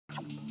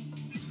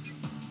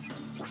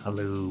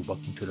Hello,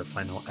 welcome to the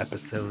final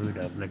episode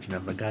of Legend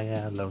of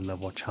Legaia Low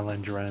Level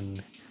Challenge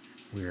Run.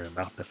 We're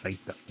about to fight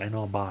the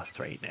final boss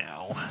right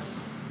now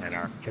at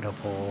our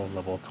pitiful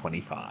level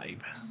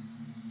 25.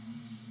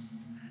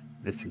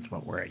 This is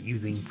what we're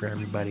using for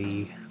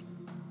everybody.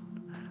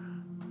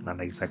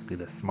 Not exactly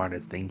the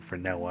smartest thing for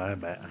Noah,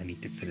 but I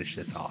need to finish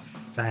this off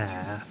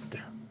fast.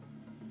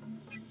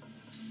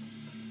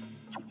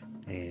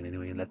 And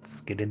anyway,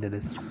 let's get into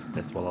this.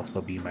 This will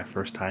also be my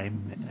first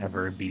time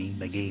ever beating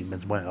the game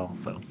as well,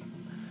 so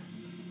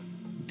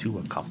 2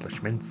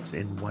 accomplishments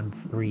in 1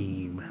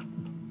 stream.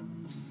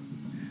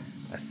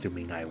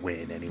 Assuming I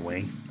win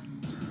anyway.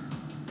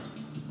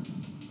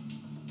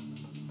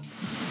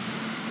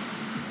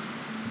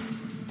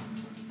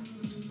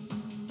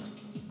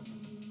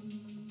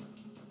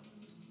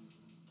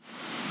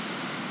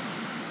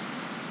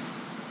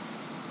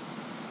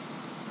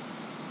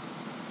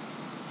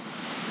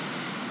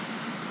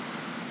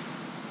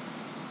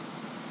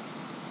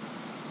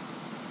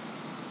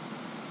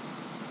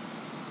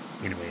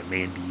 Anyway,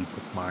 Mandy,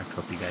 Bookmark,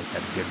 hope you guys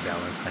had a good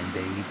Valentine's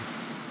Day.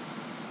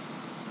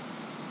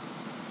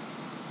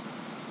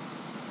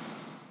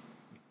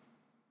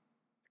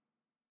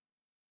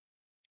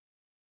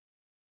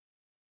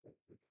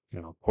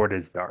 You know, port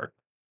is dark.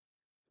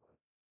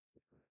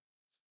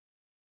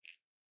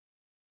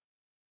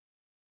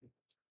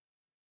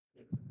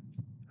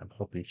 I'm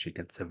hoping she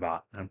can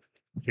survive. I'm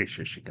pretty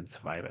sure she can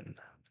survive and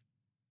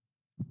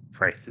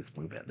crisis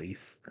move at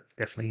least.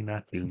 Definitely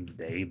not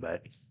doomsday,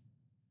 but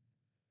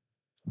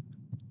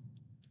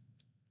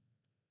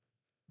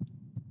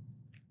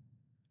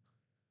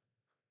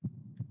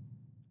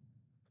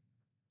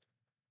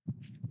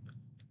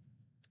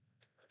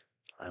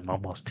I'm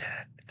almost.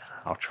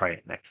 I'll try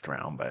it next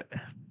round, but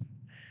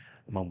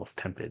I'm almost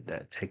tempted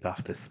to take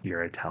off the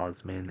spirit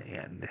talisman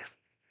and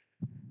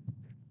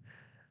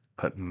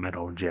put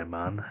metal gem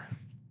on.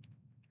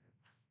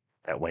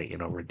 That way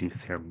it'll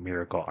reduce her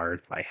miracle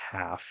art by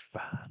half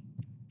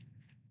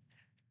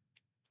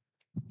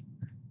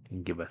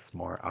and give us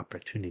more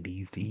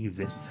opportunities to use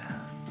it.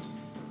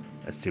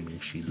 Assuming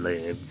she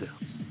lives.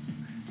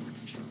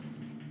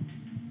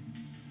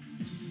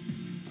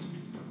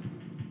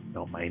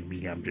 Don't mind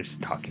me, I'm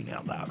just talking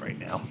out loud right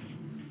now.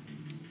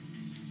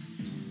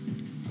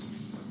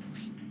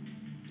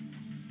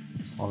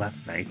 Well,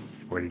 that's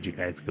nice. Where did you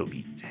guys go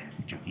eat?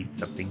 Did you eat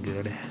something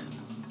good?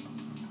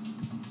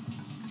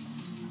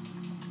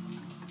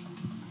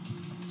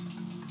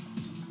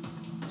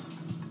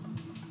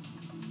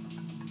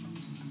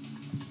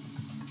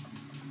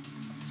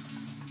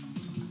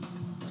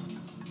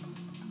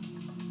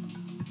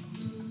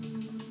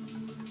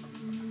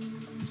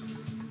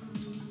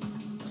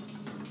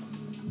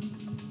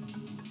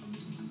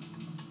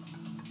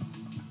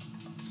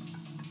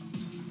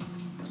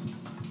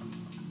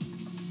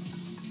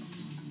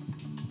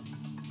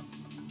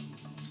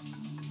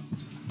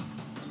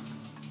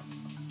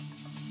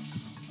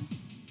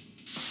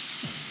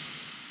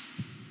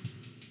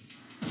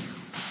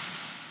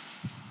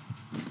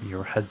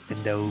 Your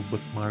husbando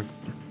bookmark.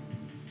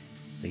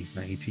 Say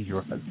hi to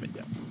your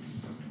husbando.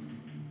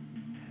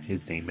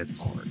 His name is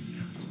Corn.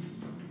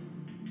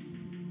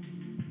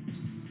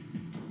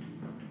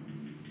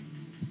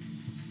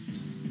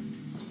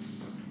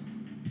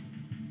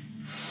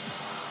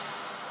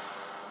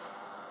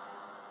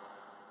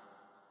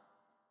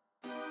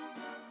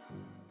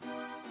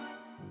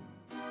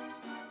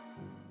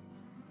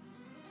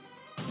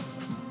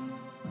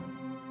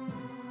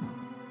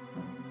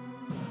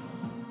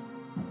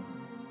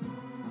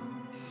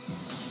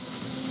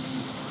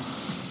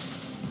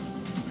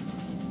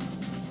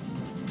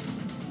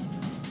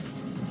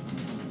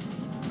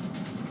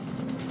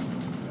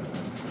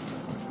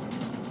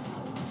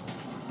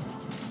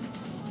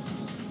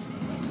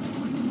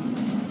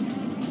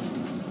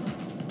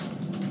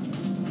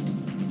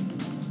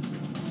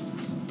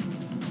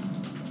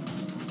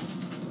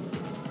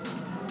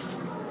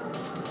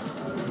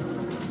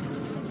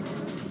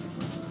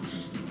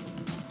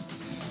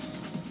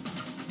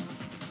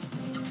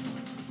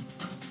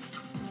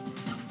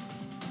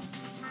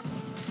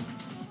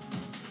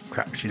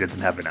 Crap, she doesn't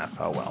have enough.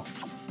 Oh well.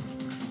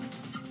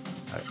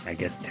 I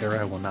guess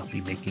Terra will not be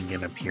making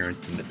an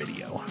appearance in the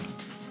video.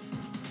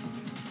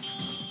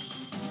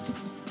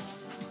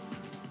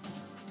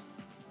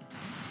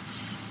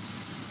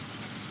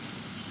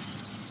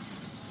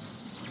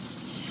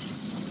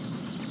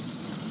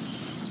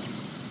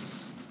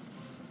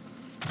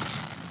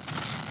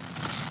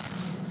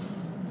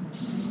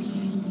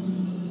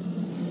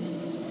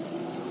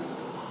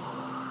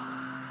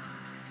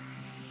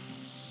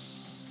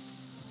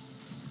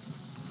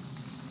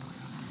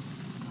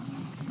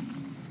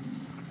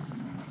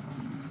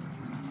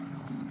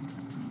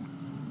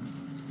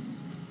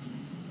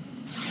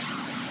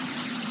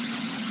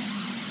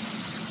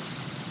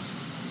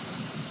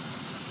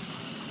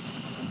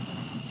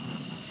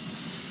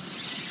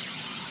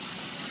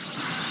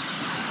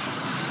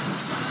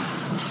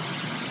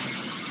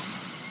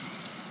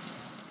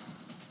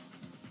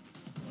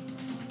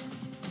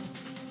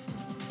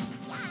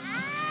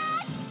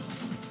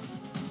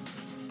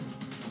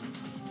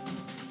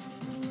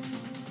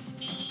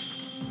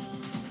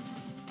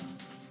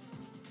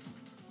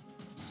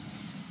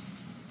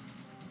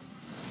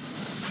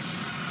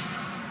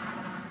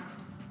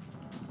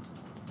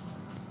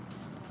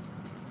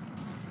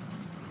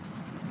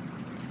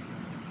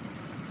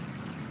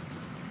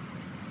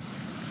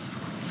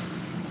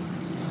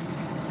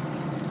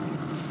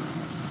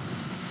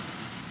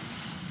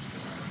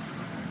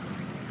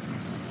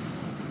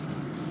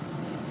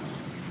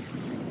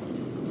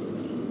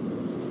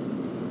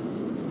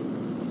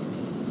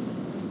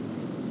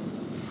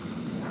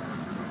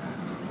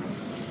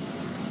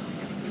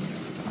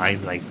 I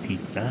like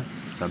pizza.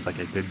 Sounds like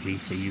a good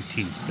JCU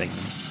thing.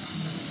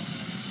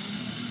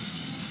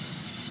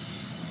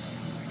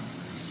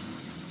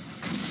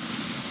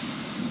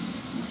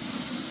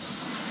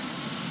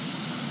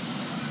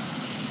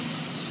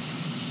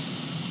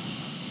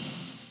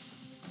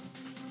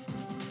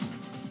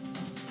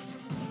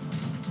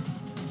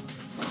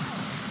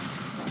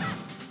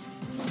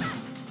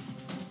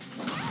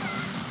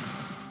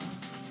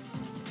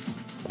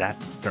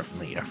 That's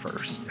certainly a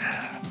first.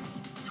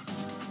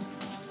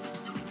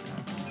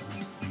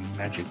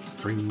 Magic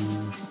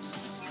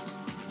fruits.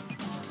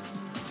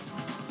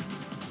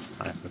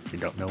 I honestly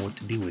don't know what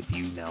to do with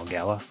you now,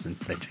 Gala,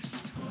 since I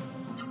just...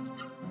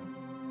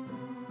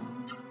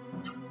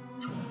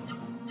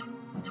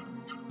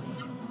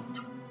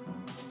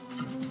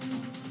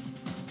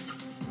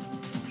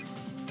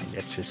 I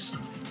guess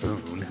just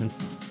spoon.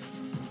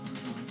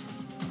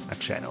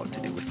 Actually, I know what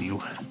to do with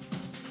you.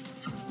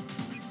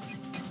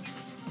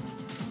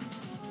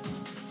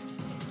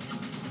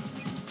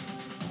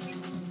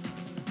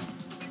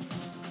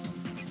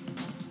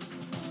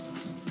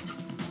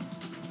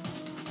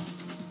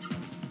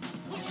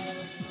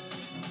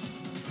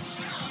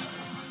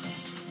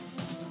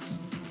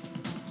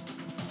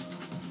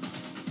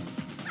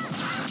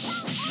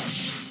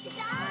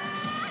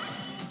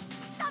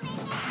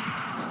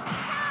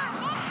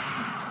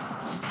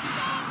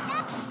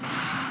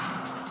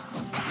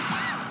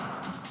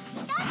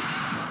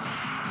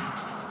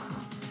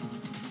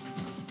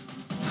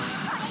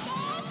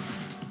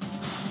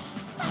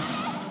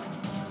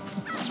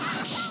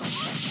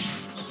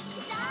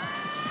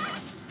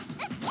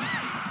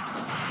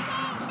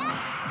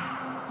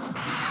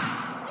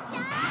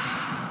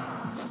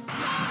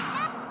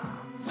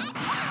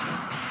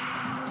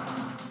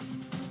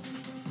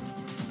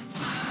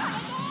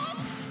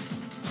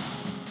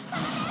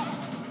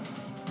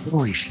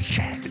 Holy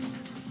shit.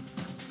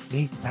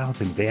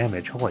 8,000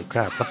 damage. Holy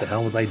crap, what the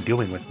hell was I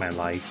doing with my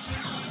life?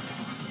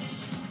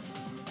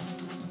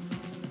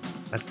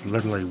 That's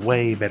literally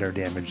way better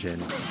damage than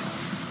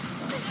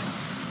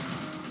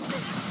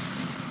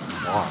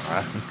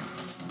Laura.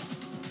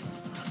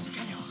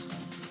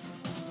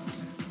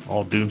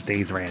 All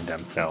doomsday's random,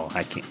 so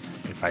I can't.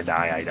 If I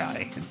die, I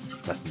die.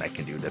 There's nothing I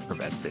can do to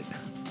prevent it.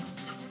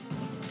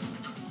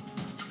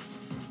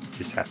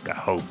 Just have to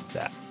hope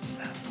that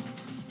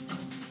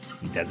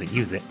he doesn't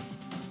use it.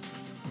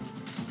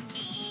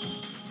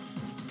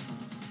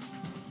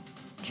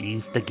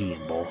 Jeez, the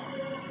gamble.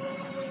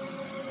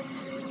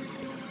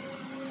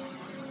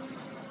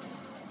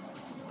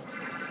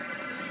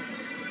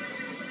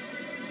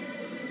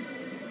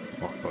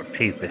 Also, it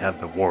pays to have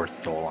the War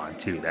Soul on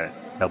too.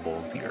 That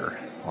doubles your,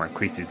 or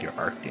increases your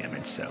arc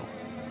damage, so.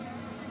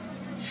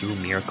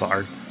 2 Miracle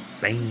Arts,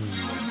 bang!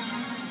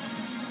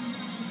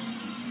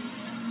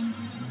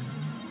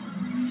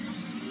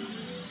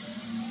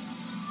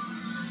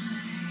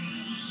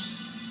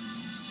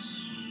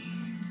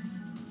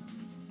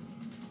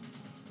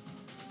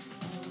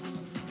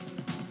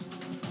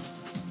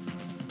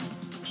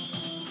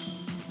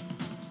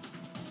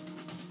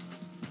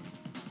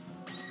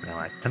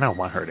 I kind of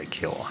want her to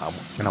kill. I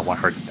kind of want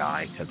her to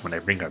die, because when I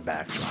bring her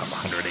back, she'll have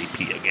 100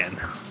 AP again.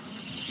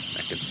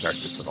 I can start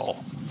this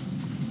little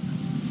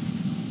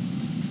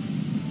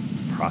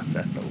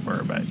process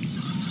over, but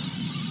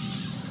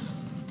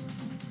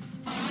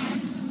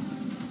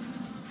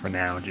for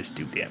now, just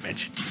do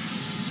damage.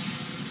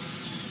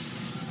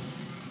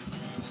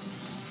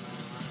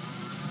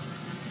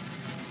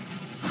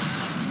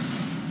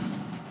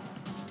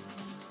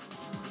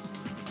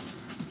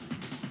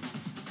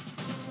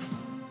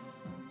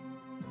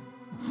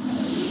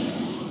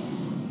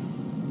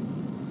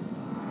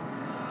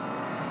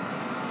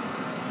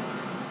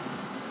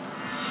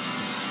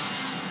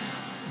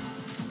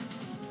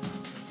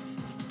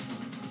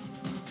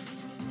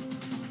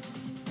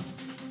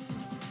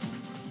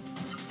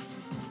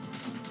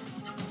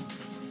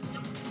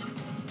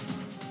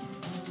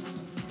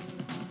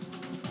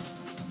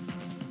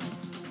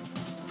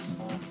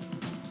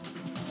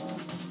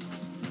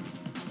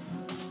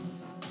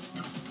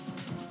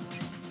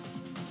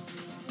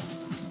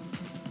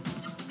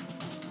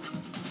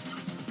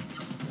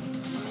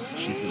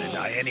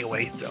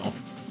 Anyway, so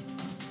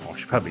well,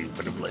 she probably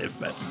would have lived,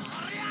 but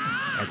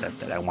as I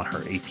said, I want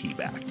her AP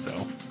back, so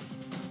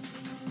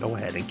go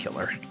ahead and kill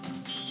her.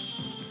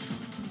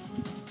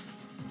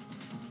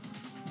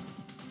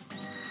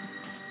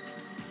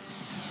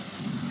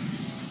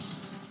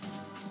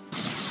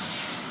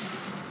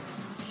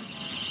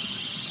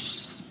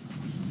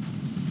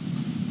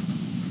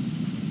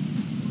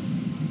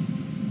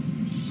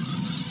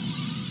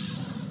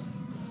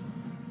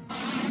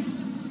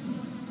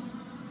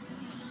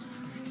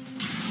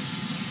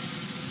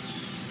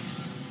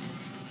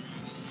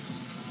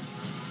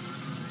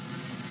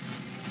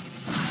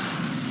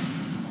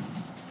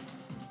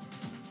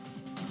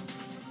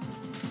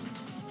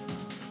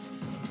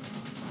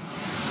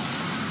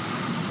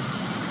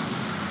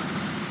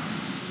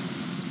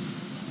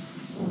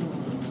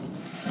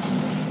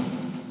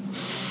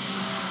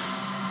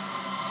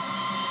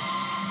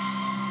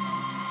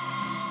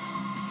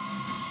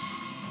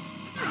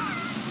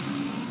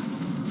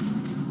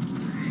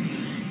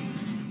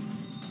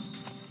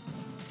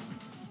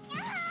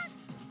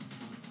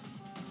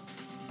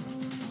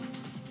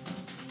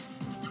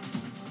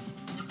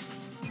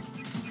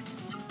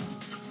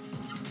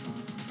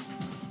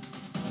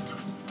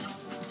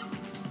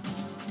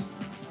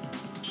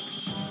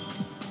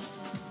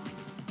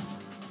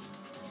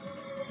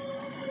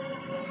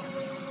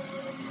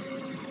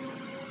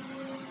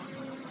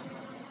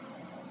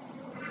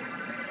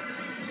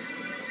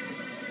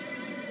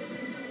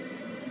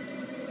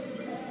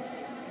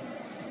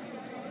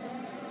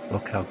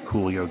 how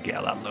cool your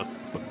gala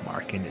looks,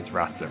 bookmarking his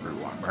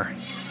Ra-Seru armor.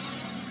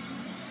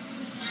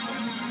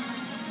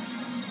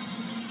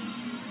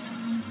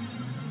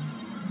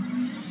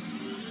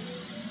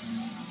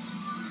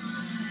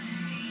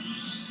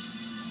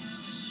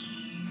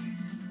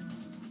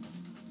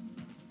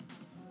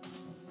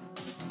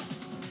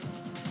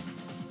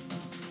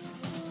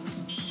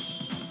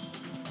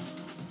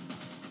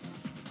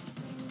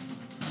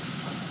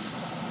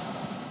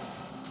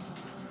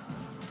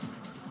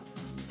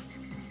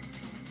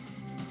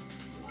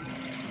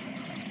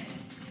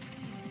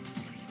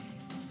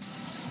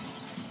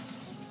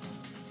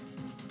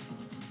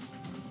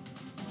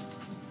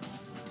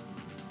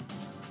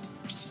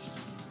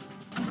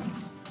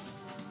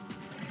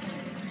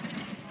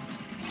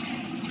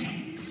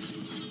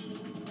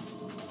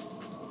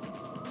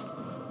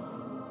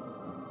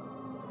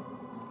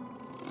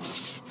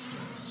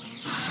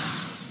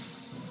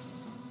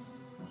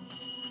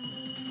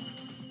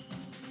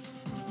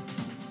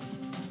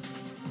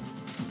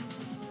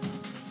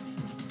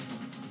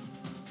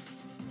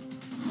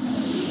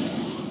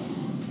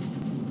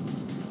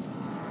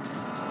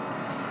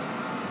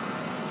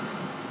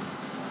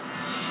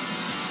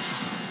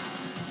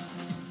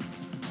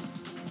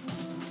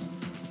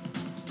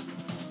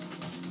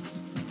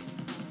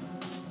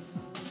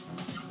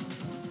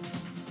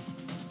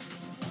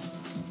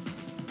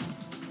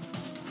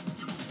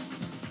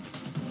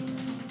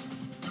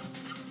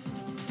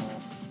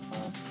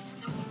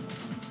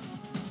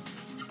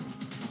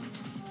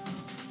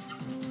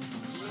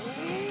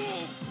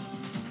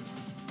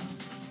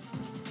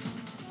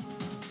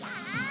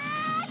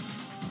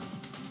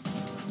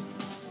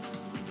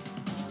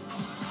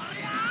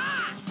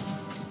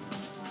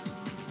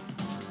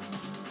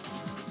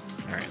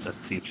 Let's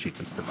see if she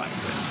can survive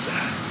this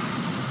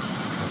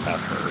without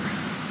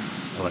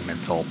her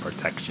elemental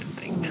protection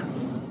thing.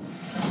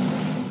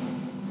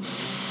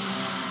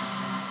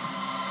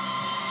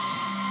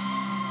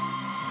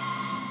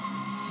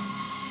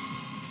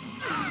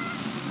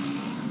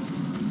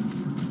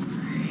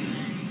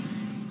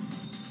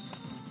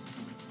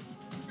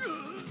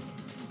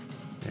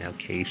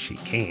 Okay, she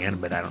can,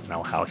 but I don't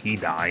know how he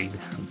died.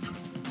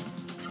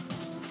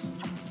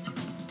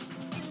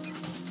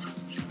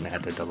 She's gonna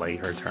have to delay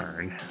her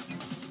turn.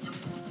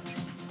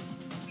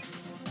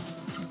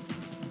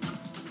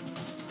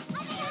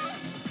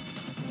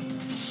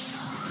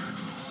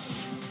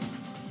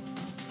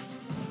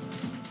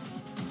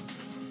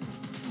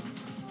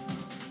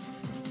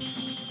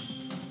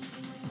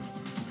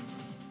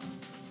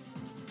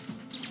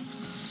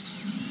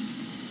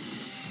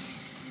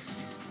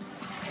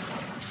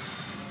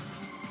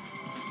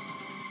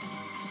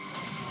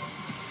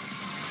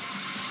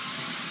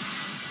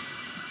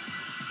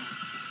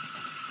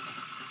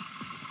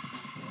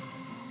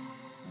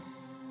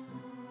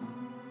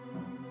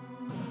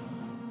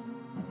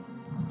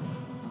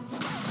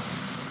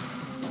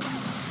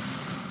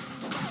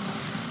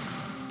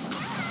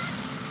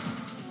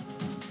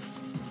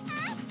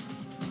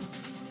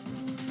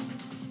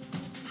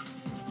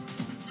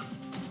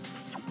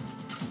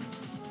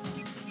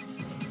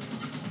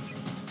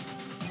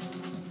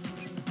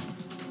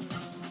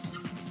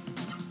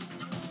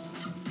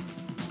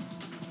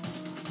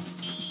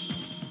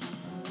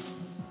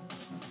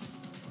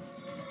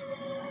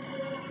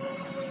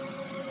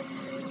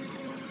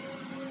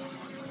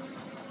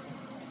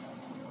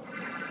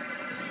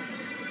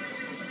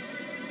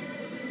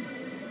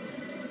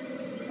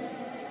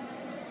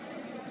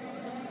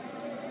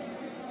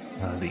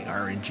 The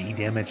RNG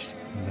damage,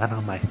 not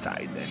on my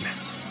side then.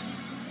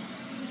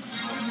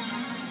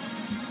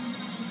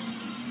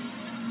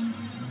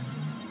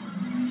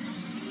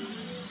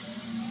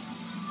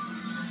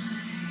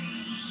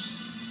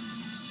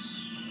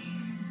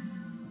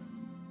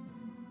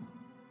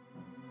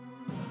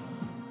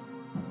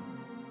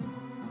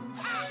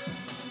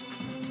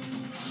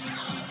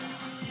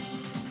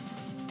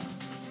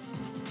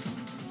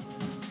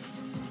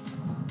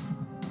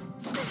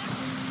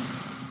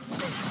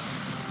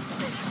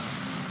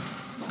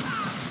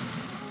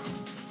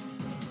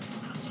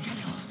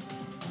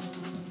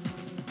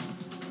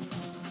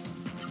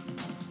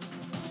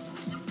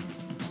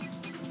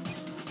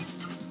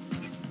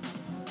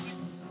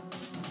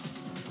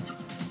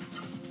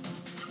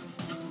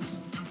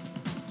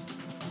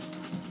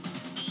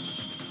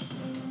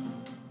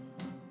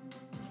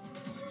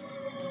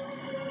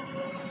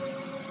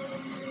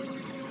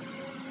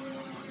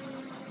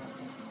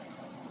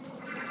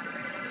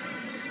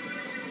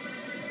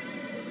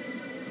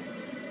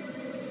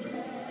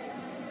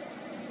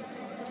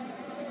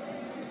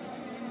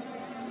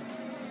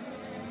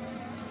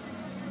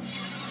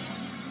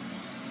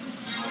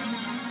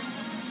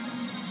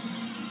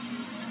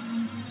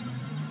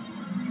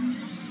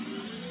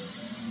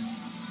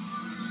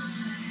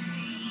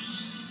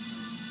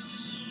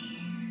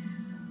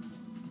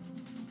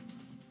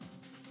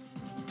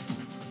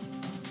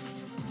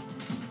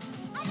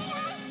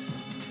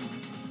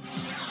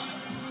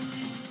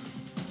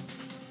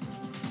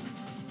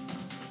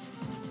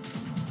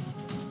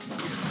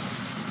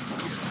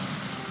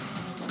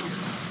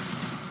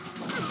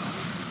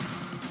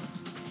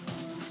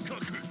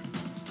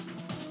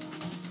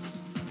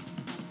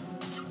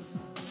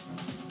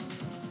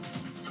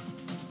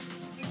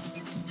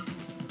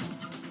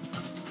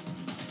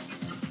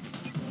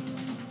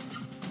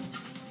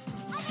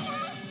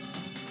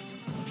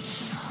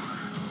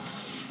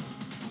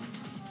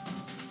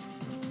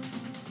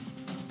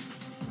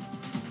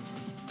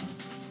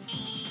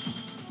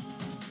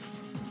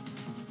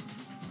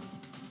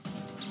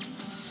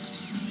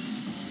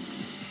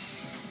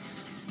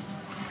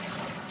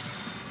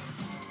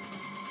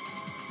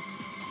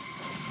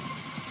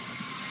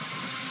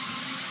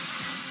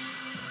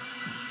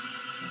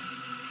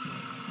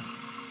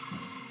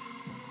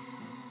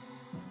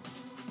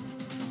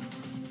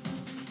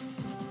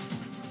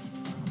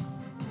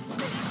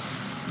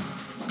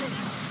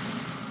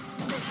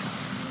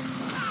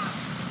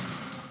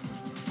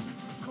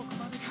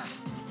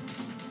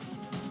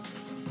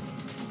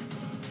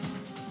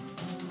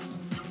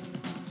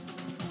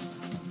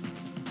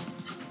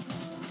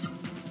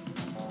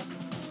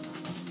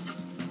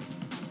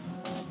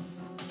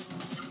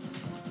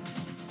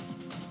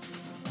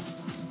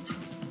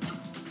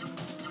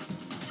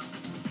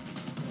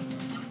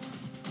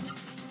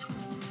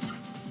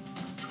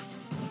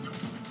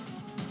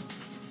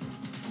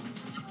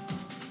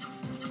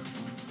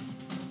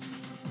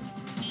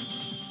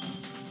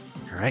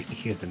 Alright,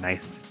 here's a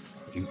nice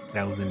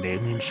 8,000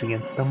 damage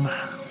against them.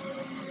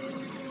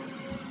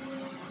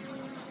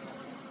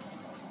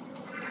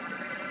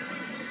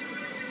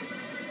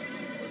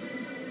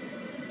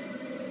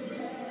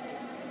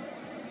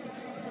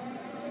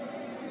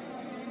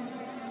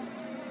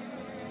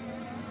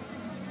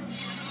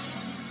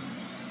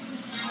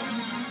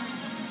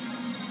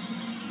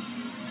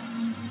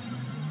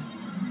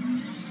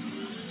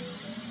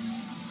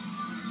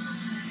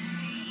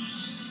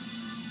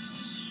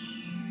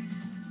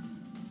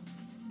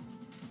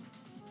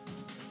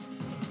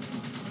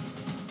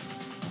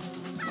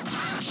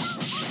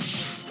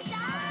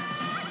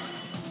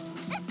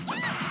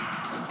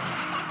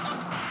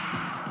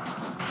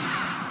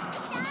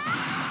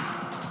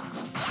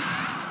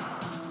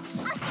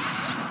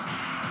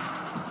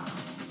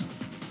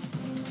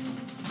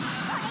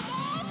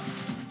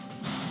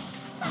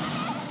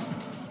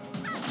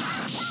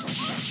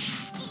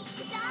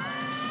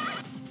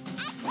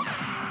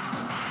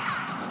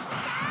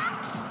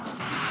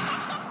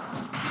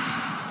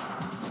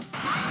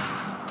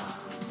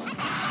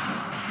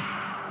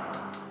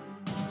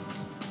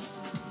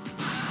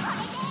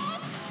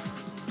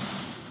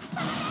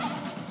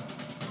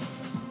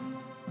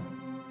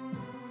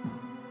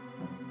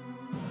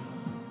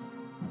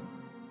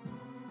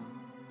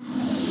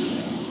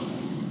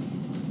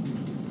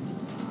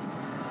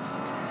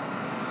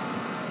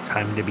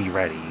 Time to be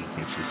ready.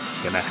 It's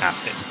just gonna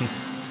happen.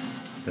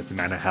 Doesn't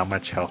matter how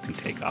much health you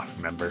take off,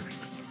 remember?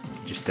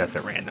 It just does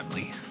it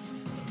randomly.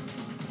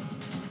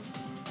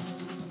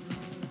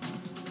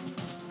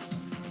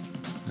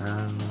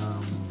 Well,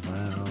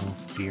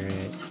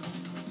 Spirit.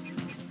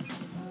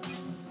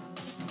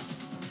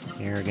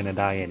 You're gonna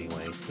die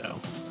anyway,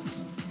 so.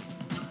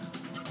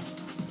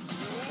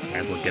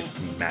 Might as well get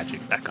some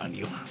magic back on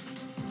you.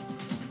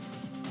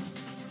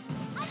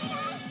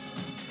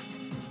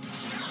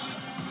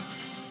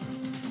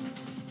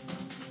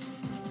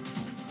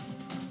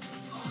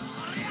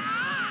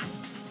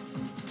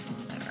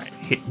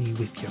 Hit me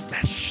with your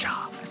best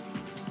shot.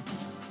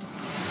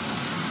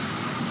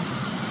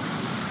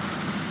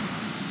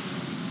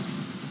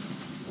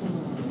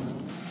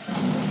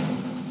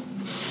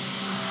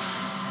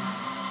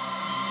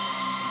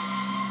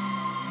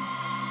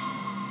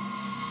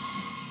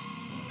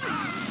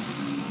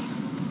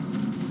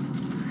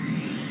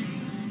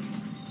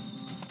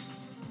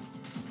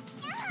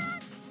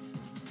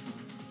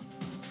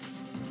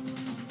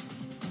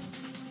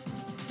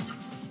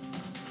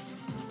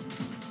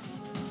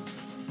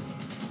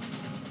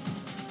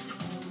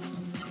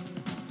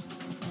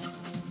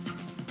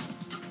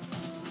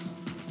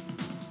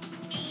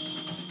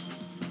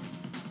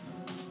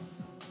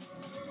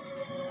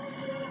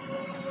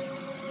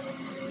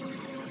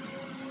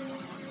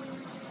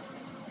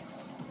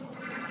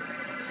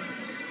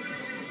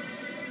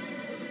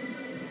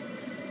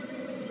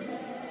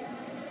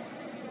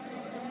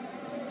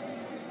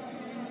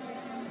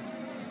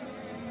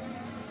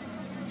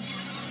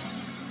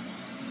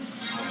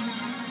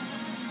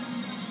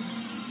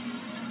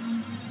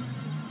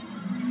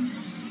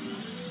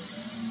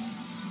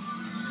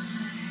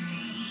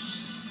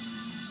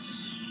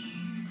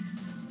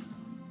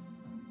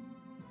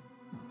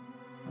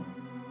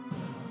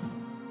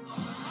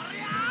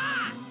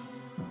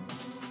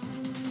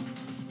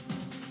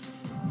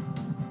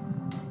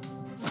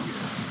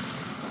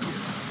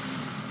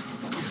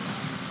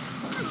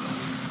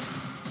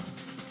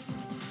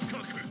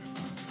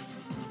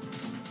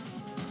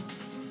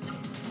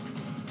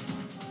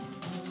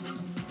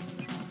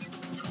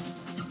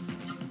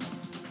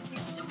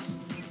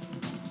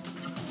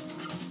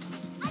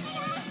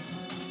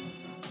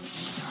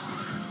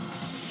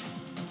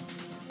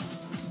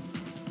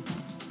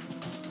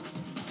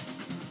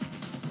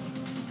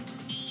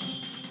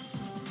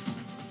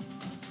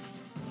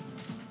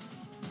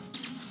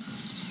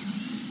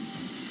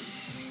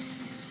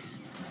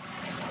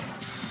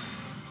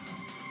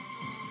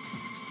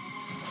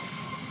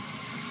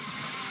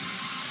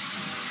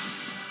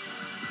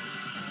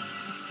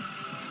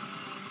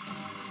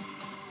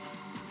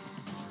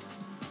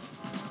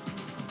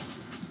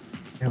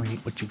 Alright,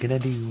 what you gonna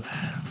do?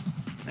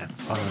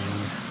 That's fine.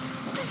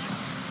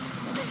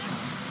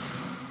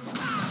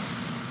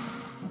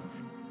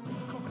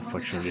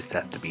 Unfortunately, this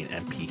has to be an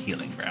MP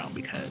healing ground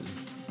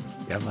because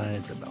Yama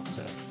is about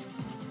to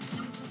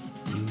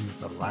use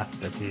the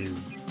last of his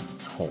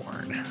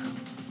horn.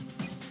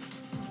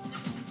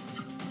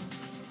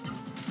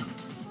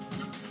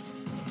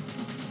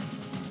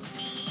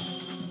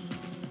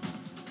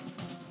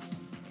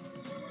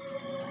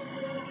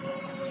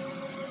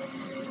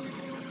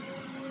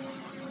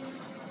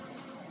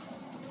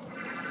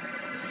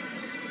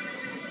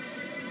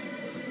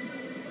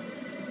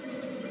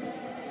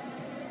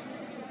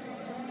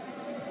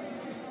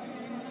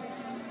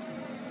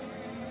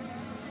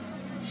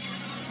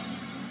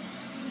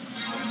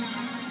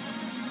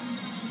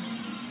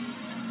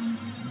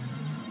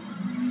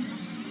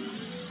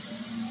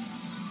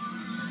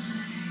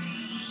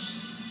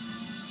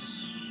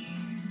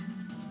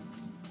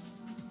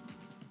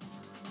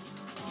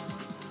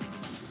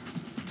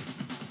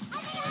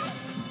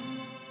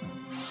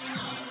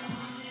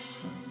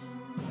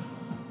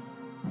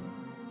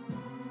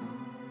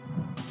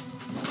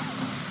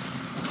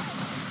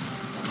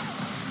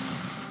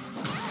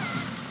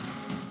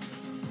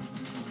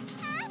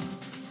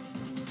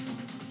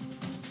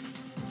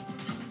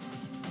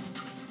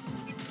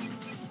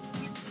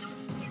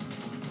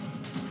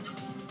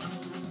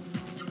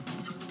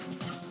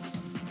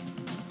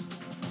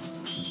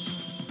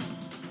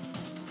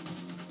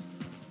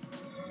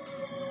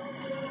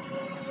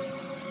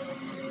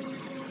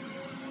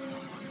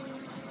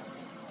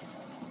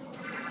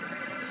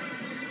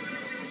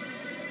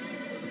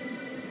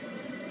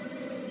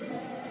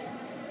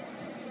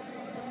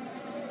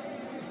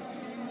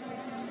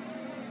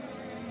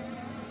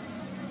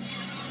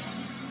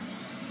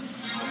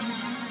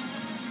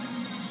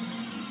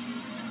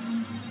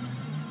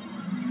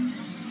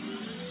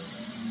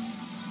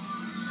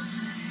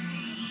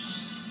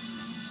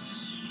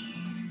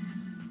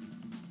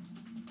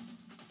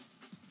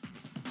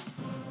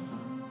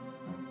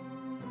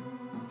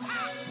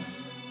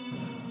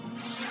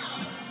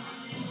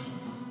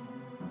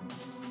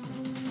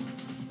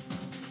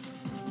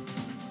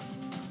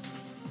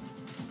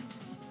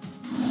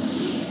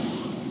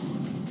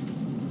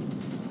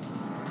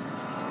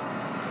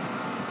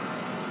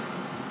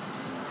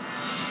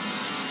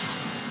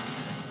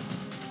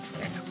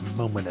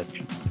 moment of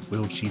truth.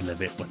 Will she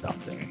live it without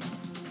the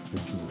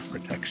jewel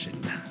protection?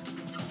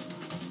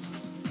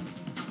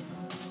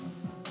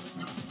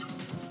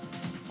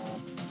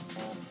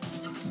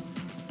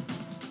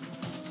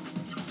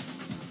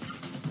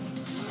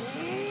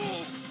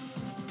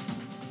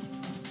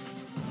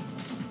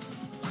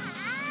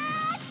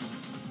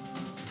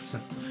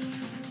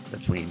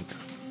 Between,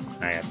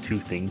 I have two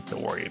things to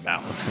worry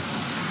about.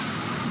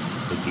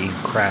 The game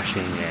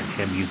crashing and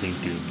him using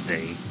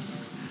Doomsday.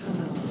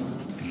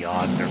 The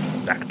odds are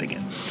stacked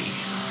against me.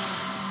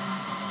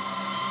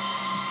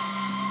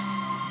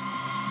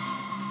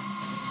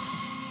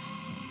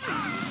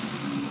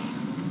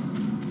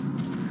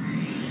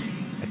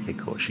 Okay,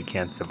 cool. She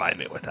can't survive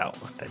it without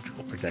that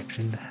jewel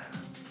protection.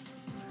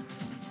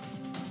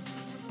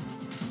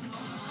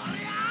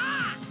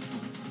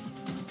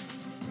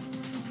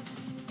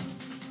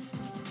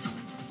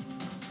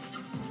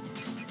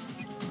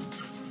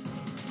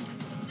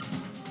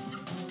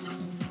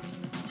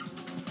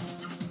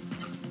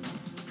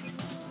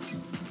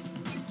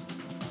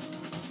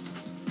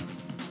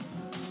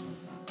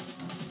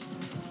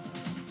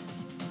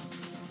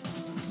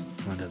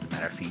 It doesn't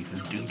matter if he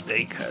uses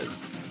Doomsday, because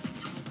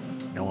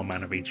no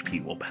amount of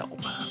HP will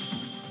help.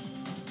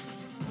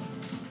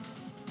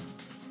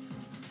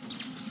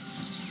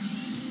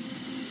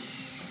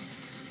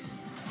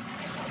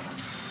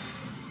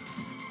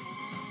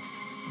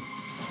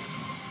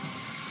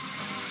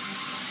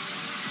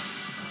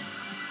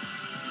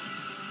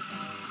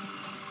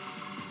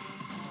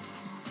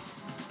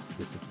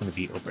 This is going to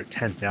be over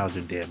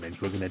 10,000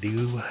 damage we're going to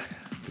do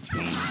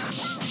between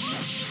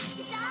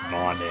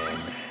Vahn and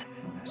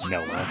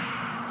Noah.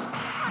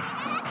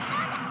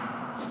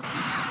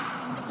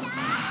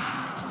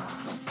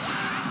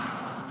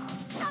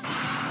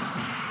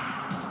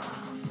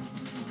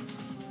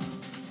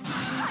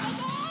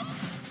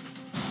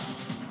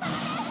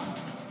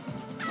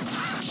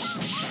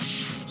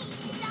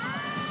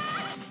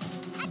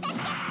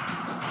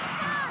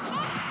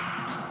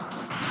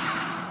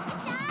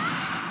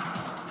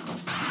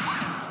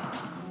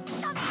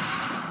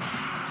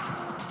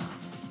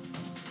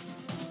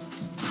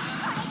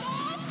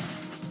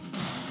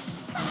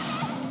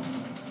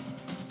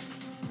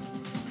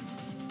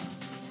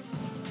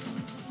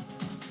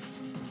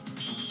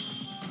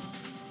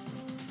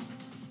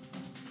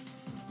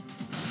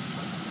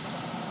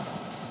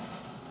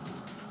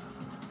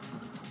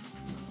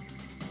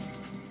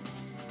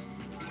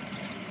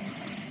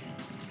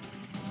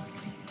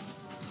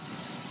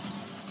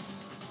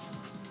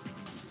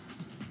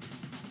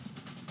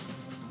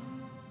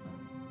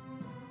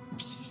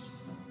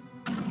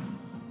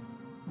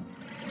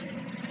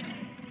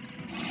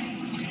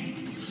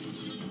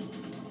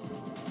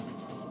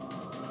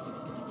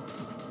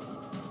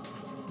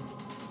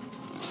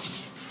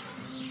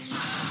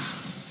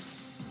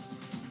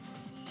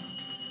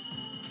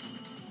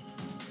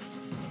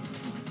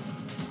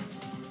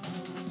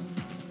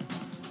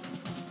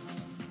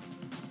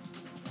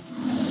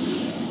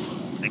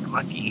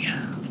 Lucky.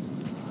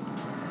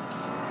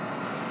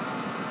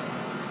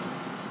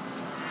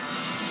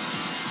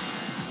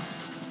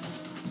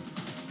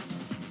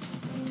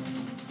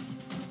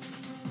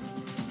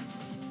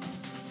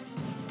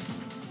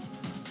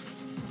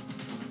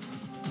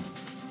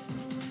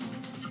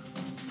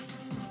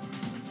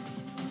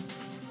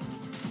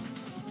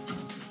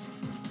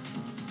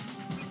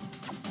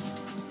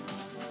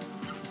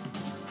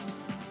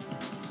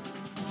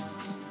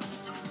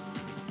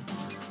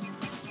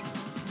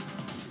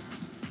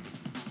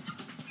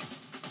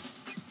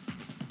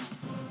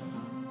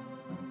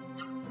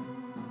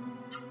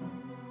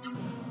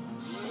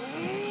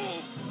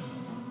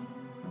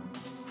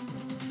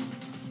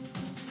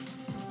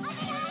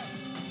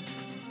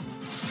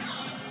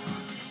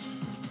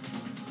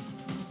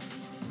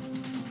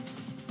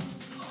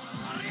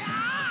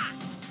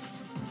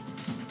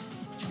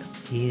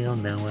 Heal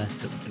Noah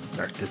so we can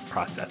start this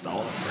process all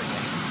over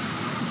again.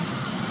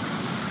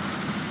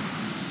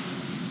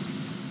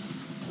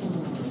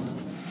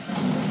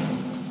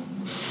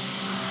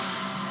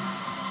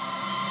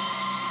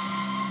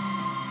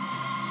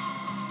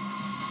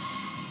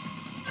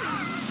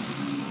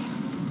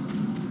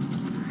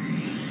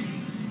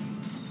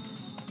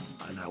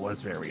 And that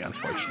was very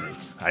unfortunate.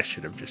 I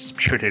should have just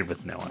spirited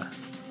with Noah.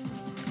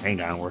 Hang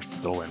on, we're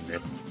still in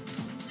this.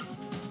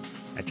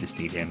 I just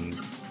need him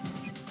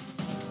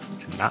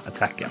to not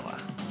attack Ella.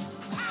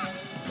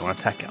 Don't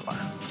attack Ella.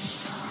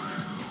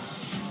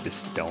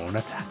 Just don't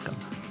attack him.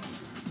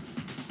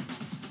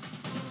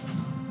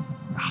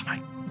 Oh my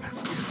God.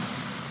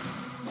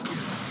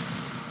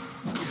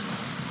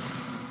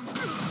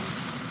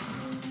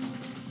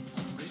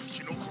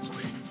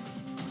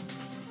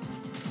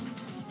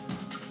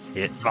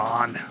 Hit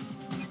Vahn.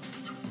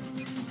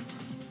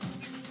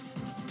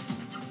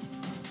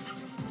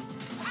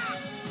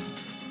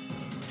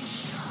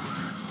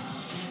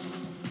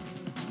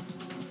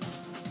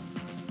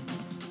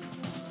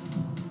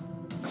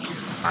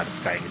 Ah, this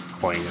guy is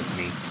toying with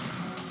me.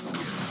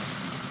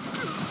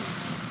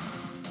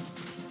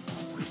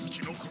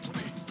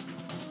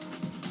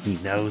 He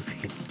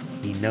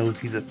knows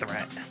he's a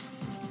threat.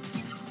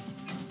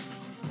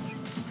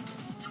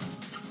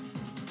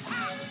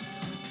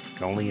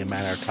 It's only a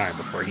matter of time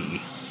before he...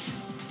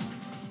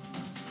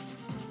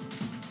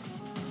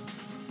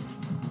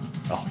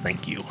 Oh,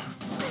 thank you.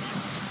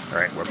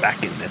 Alright, we're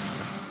back in this.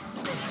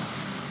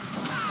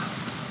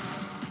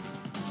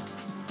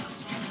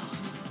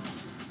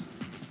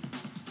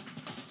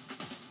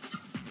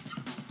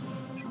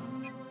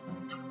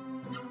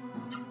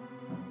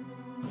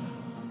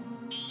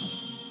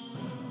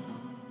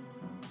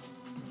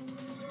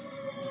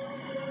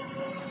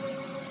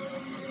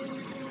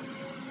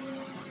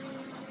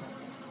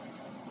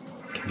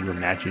 Can you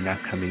imagine not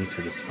coming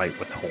into this fight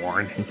with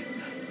Horn?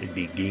 It'd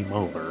be game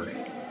over.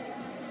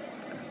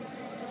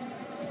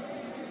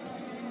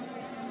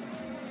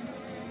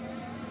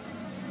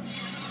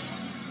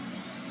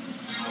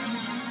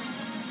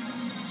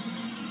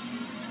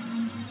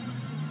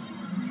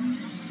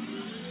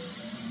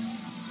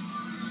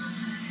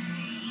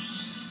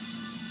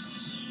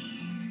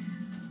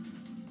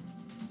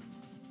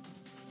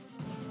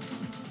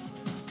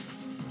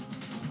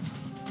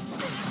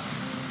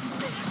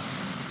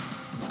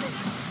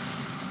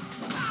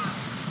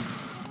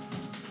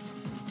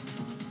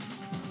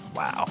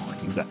 Wow,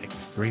 you got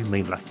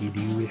extremely lucky,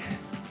 dude.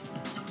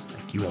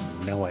 Like, you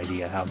have no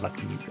idea how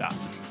lucky you got.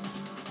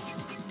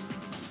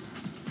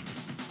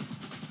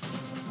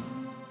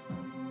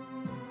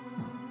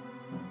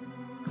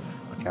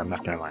 Okay, I'm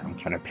not gonna lie, I'm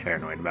kind of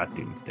paranoid about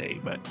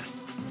Doomsday, but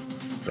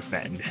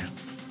defend.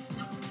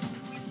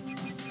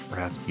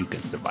 Perhaps you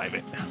can survive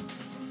it.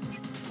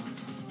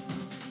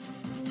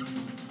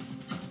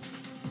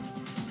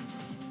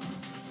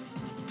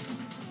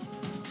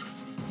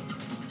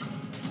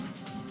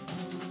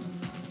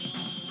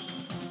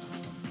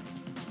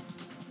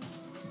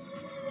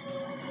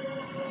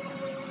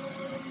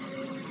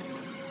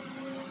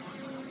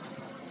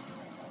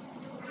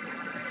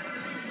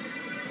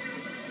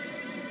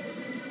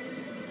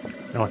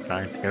 No, it's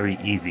not. It's very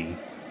easy.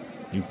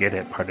 You get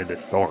it, part of the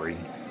story.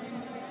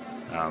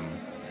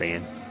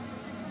 Saying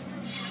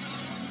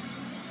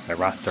the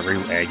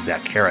Ra-Seru egg that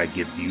Terra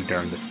gives you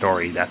during the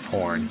story, that's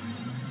Horn.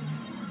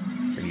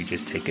 And you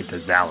just take it to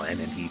Zalin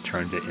and he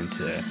turns it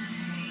into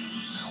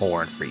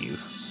Horn for you.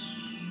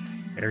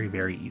 Very,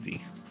 very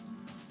easy.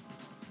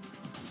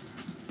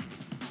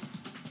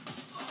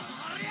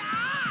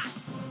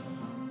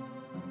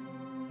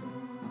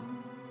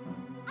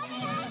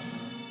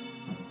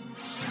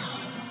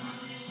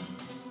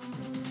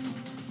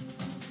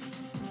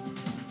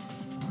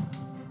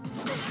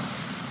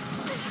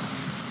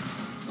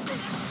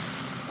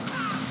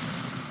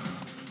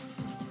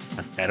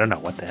 I don't know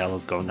what the hell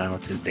is going on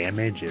with his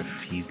damage,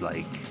 if he's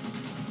like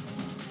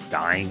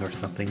dying or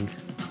something.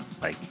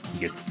 Like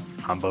he gets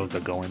combos are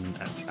going,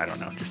 I don't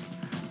know, just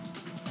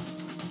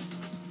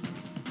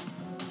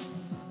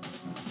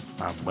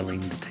I'm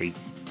willing to take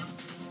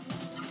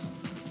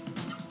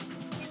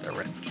the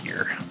risk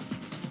here.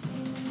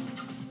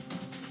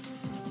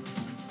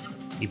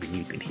 Even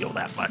you can heal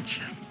that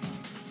much.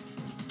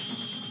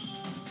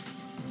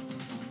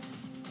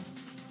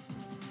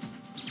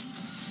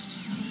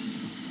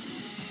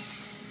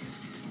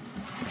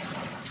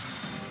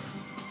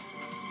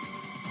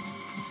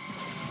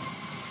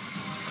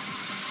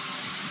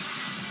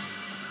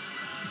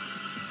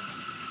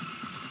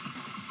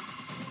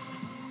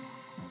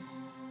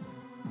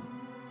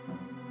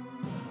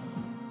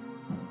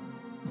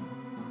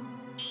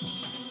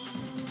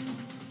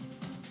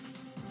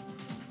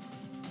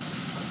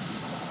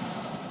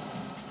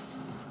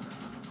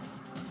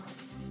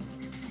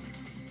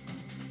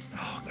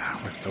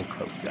 We're so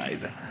close,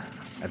 guys.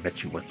 I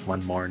bet you with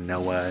one more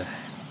Noah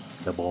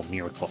double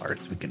miracle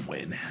arts we can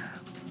win.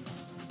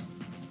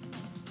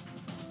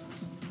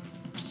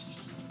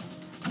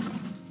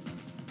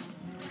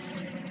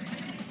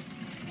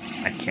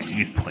 I can't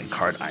use point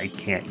card. I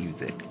can't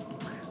use it.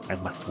 I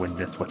must win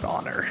this with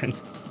honor.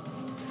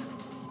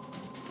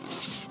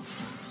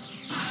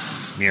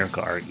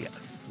 Miracle art,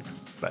 yes.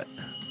 But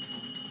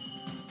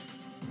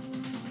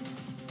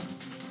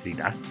did he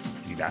die?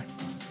 Did he die?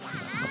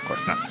 No, of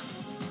course not.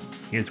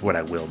 Here's what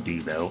I will do,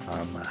 though.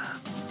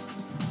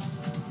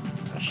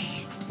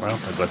 Well,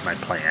 that was my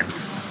plan.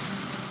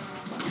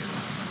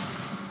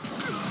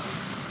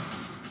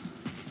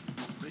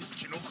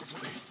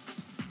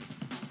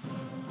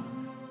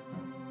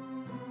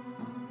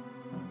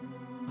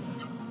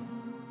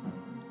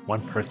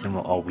 One person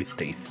will always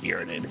stay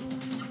spirited.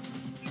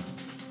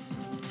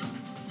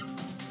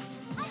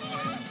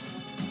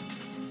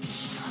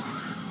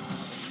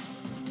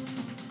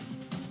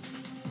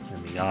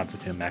 And the odds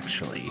of him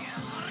actually...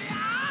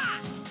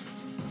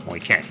 Well, he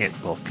can't hit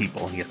both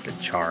people, he has to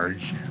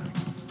charge.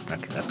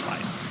 Okay, that's fine.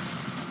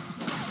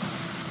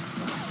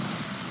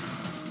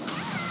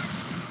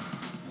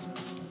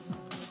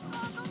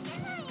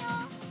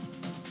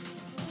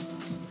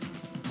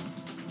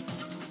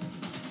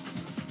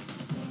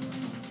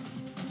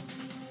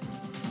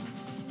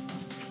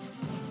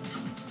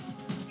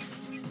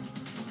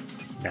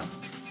 No,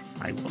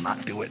 I will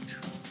not do it.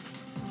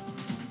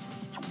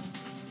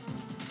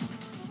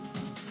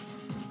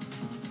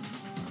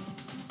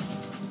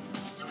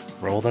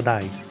 Roll the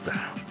dice.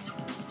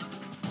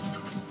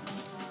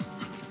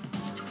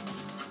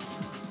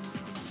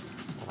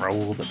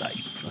 Roll the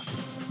dice.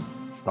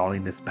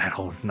 Stalling this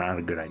battle is not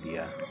a good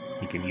idea.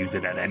 You can use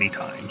it at any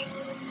time.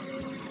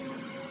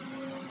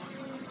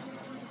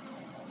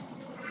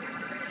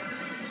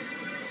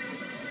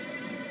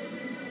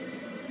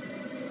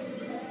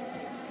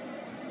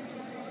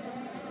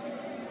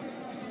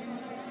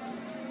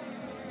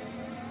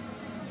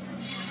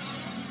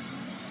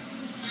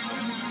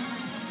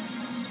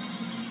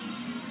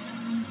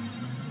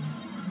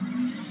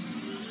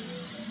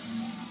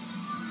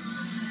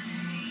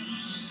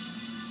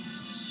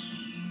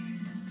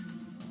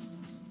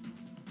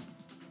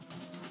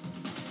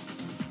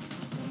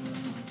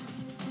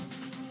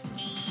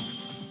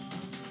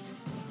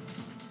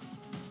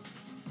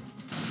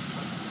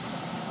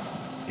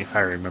 If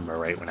I remember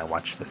right, when I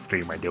watched the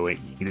streamer do it,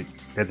 he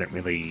doesn't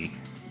really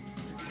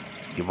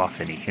give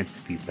off any hints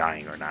if he's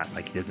dying or not.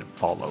 Like, he doesn't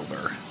fall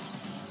over.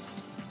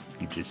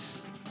 You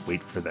just wait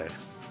for the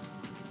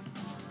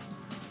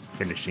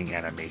finishing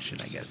animation,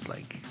 I guess.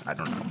 Like, I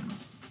don't know.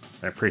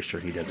 I'm pretty sure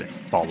he doesn't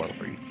fall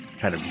over. You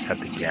kind of just have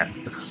to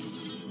guess.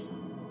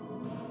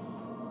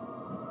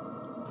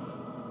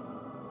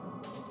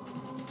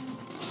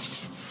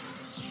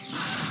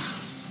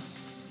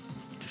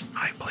 Just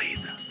die,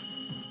 please.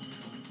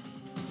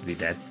 Is he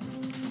dead?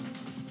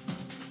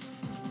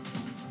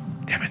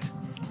 Damn it.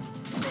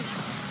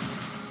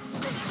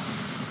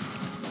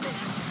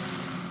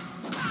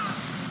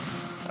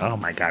 Oh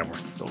my god, we're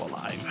still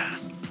alive.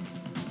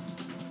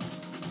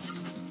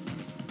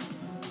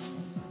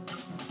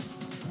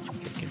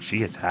 Okay, can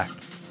she attack?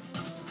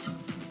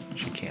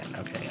 She can,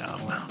 okay,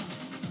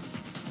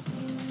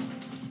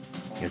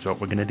 here's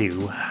what we're gonna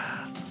do.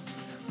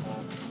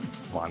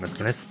 Vahn is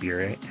gonna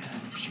spirit.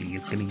 She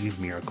is gonna use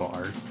miracle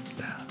arts.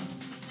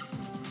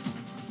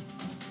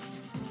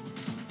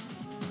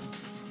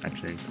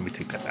 Actually, let me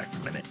take that back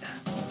for a minute.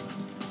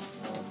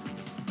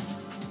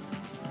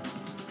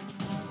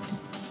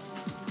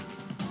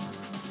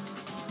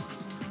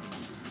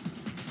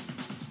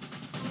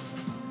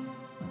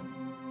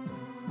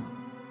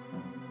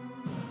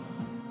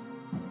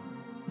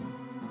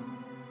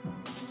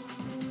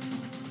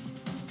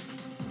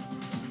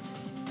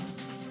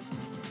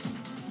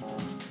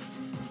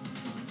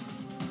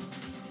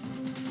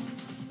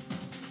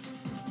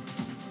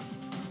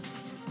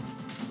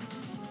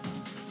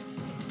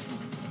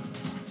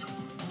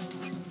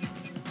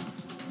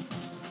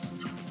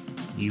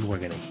 You are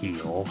gonna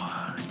heal.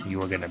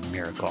 You are gonna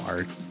miracle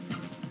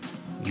arts.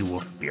 You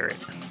will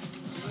spirit.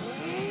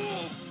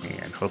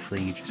 And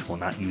hopefully you just will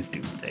not use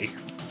doomsday.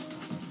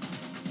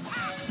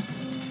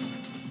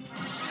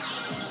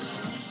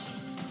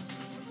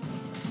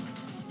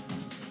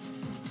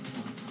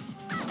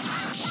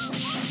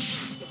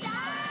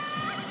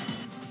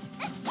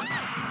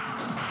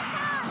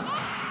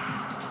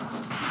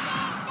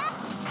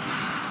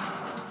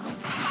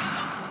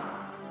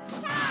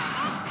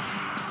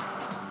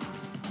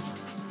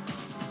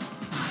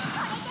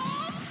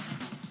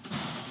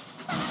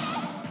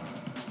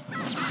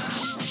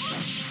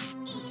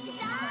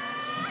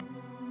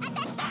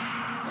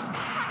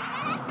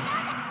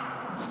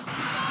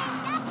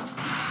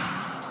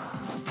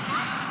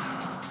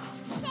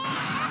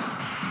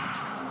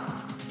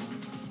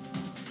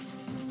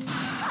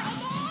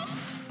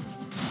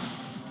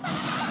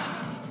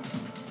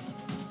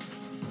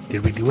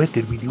 Did we do it?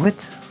 Did we do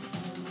it?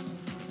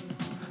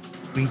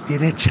 We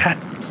did it, chat.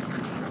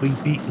 We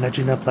beat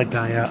Legend of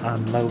Legaia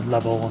on low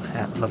level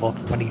at level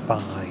 25.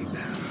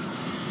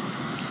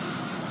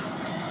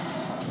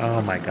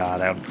 Oh my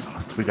god, that was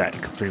close. We got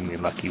extremely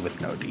lucky with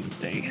no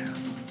doomsday.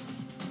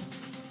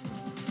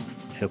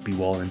 Hope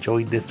you all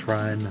enjoyed this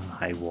run.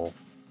 I will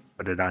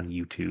put it on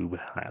YouTube,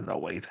 as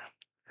always.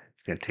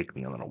 It's gonna take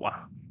me a little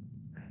while.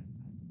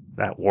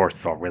 That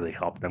Warsaw really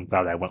helped. I'm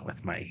glad I went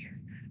with my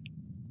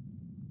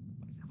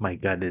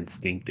gut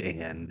instinct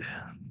and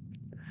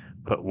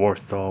put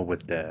Warsaw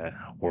with the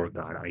War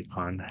God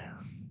icon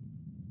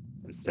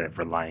instead of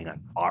relying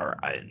on Ara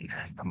and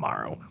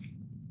tomorrow.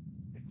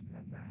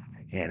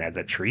 And as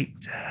a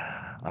treat,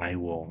 I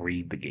will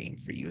read the game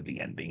for you,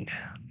 the ending,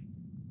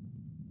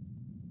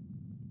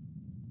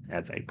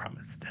 as I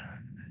promised.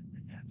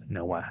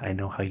 Noah, I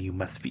know how you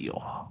must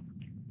feel.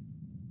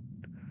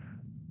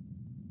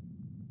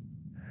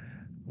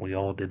 We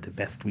all did the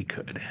best we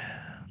could.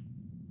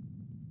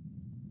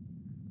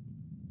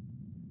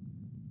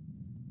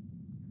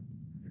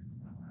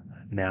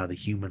 Now the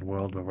human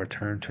world will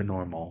return to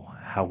normal.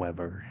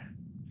 However,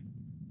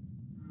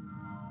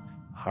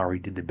 Hari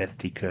did the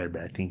best he could,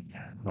 but I think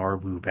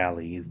Norbu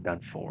Valley is done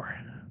for.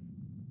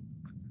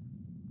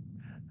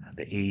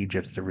 The age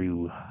of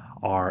Seru,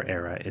 our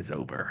era, is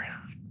over.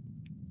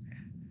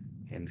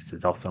 And this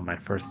is also my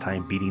first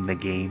time beating the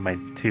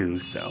game too,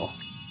 so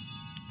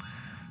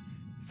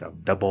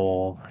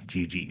double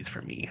GG's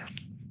for me.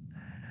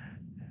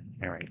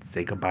 Alright,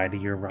 say goodbye to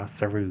your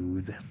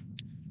Ra-Serus.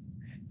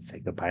 Say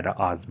goodbye to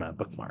Ozma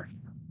bookmark.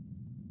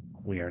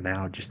 We are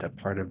now just a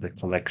part of the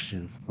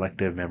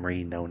collective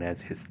memory known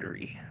as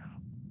history.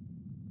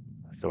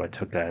 So it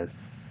took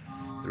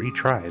us 3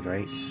 tries,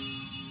 right?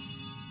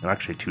 No,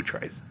 actually 2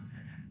 tries.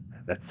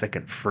 That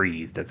second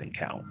freeze doesn't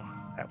count.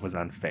 That was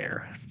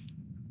unfair.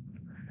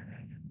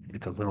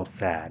 It's a little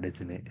sad,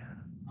 isn't it?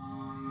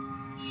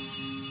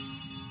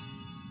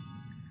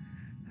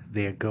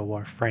 There go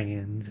our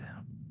friends.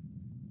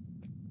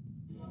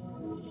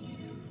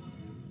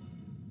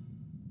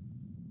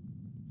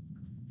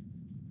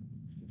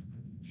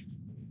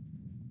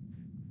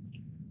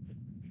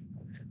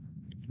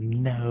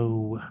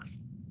 No.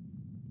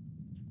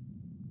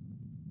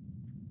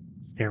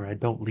 Terra,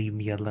 don't leave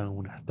me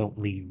alone. Don't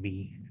leave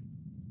me.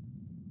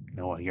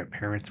 Noah, your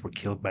parents were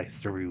killed by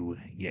Seru,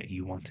 yet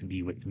you want to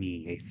be with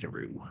me,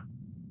 Seru.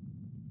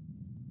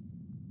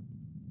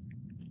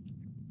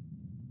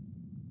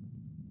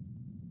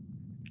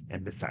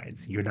 And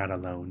besides, you're not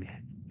alone.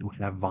 You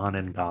have Vahn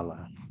and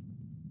Gala.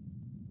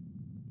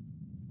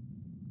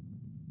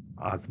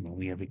 Ozma,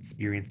 we have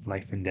experienced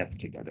life and death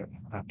together.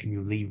 How can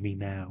you leave me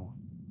now?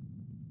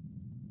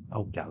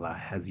 Oh, Gala,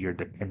 has your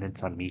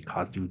dependence on me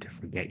caused you to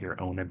forget your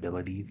own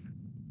abilities?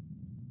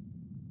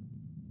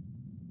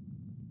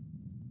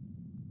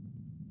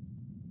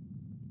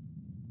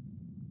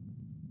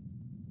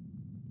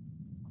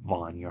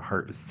 Vahn, your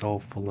heart is so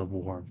full of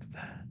warmth.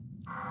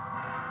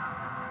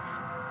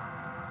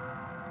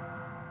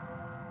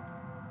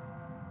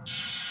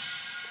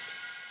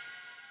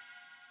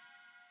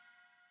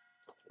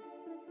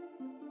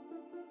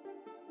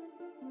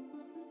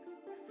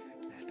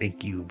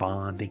 Thank you,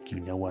 Vahn. Thank you,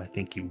 Noah.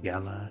 Thank you,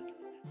 Gala.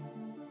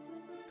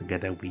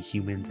 Together, we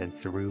humans and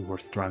Seru were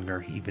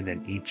stronger even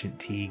than ancient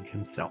Teague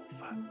himself.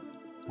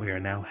 We are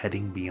now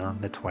heading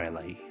beyond the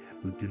twilight.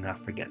 We do not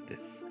forget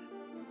this.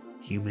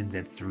 Humans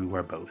and Seru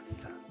are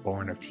both,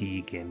 born of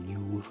Teague, and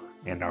you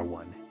and are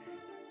one.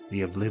 We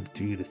have lived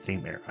through the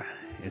same era.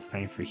 It's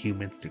time for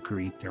humans to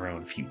create their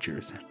own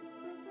futures.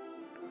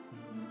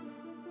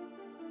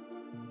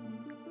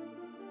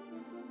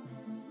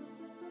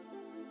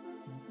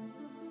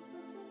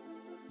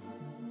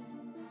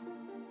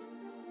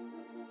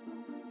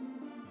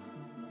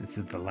 This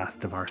is the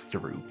last of our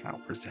Seru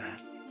powers.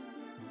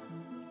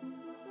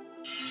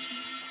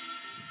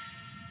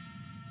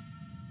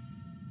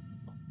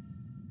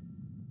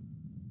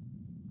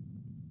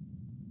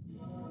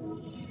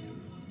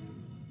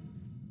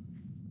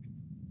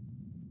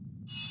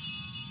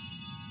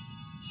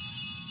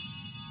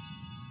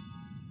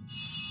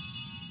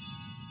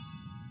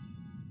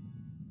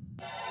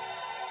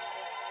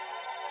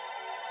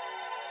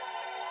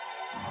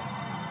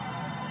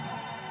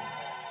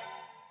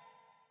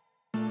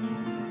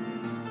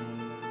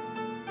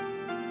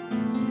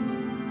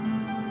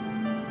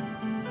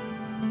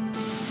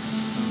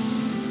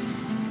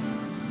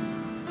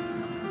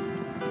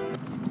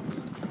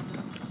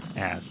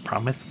 As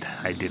promised,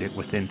 I did it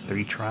within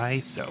 3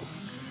 tries, so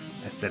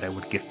I said I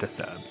would gift a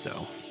sub, so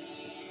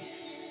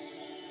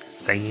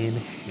saying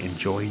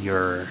enjoy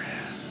your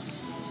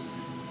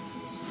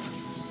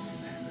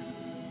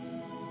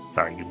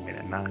sorry, you made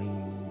a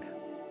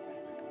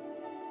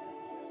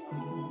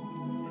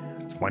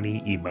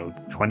 20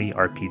 emotes, 20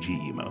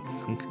 RPG emotes.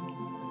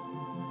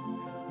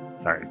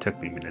 Sorry, it took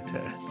me a minute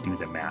to do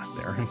the math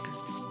there.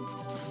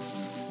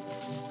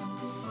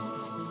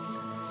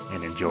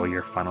 And enjoy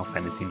your Final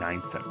Fantasy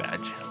IX sub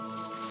badge.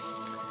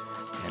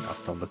 And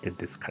also look at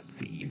this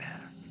cutscene.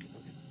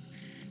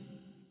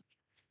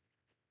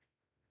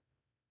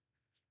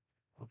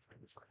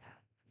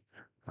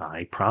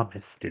 I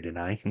promised, didn't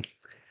I?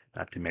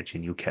 Not to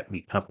mention you kept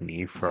me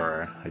company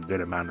for a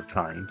good amount of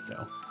time,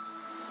 so.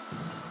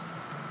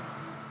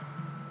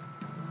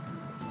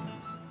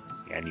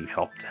 And you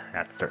helped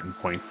at certain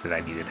points that I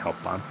needed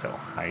help on, so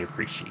I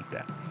appreciate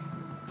that.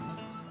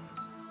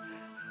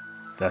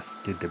 Thus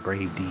did the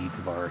brave deeds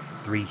of our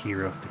 3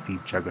 heroes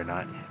defeat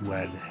Juggernaut, who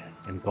had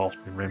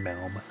engulfed the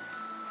realm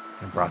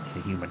and brought to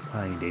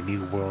humankind a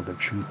new world of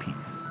true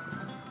peace,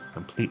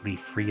 completely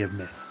free of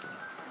mist.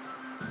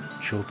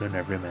 Children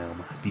of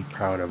Realm, be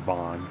proud of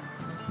Vahn,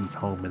 whose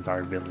home is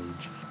our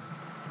village.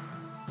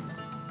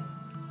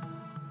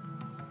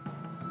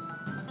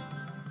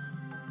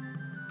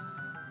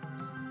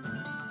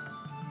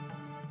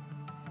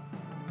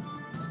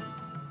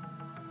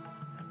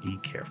 Be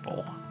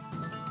careful.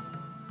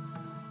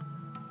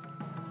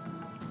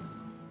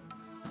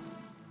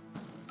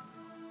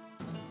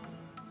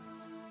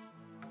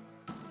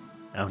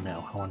 Oh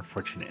no, how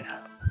unfortunate.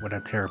 What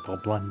a terrible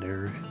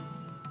blunder.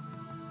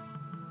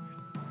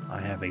 I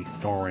have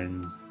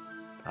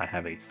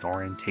a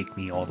Soren take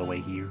me all the way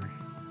here.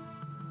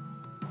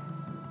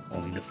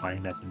 Only to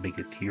find that the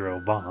biggest hero,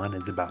 Vahn,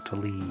 is about to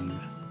leave.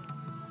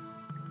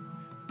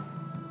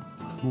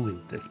 Who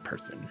is this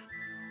person?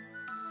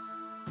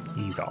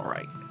 He's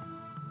alright.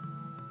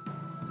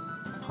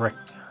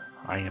 Correct.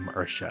 I am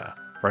Ursha,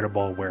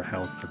 veritable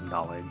warehouse of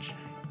knowledge.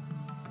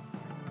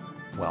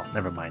 Well,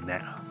 never mind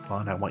that.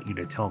 Vahn, I want you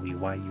to tell me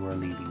why you are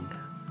leaving.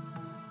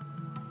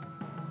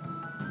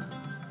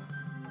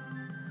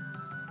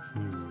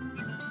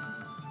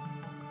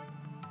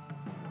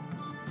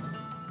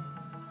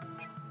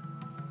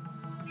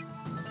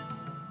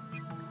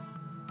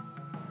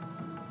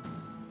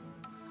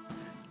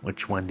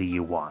 Which one do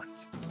you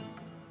want?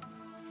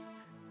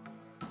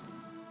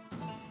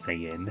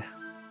 Saying.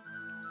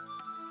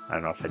 I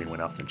don't know if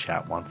anyone else in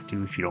chat wants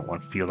to. If you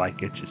don't feel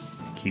like it,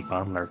 just keep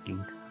on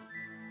lurking.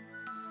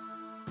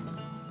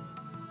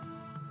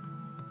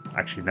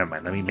 Actually, never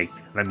mind.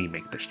 Let me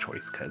make this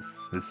choice because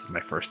this is my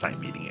first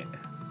time eating it.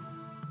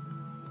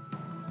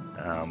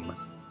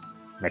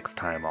 Next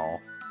time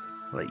I'll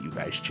let you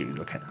guys choose.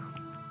 Okay.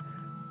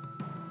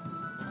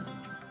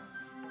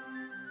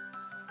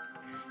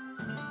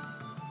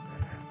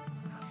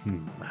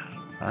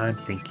 I'm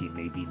thinking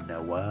maybe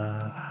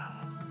Noah.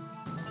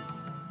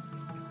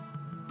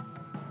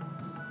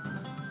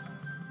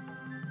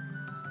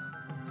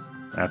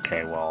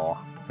 Okay,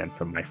 well, then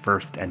for my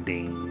first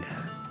ending,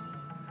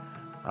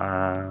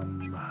 well,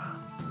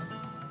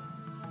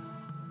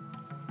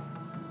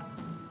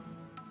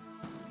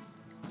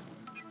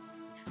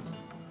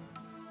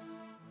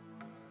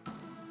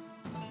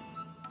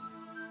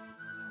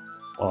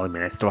 I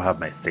mean, I still have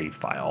my save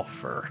file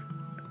for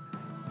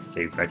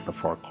saved right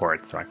before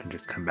court, so I can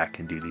just come back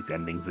and do these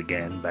endings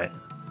again, but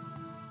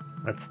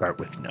let's start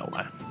with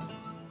Noah.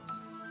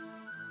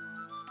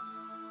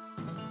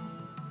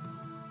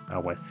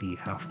 Oh, I see.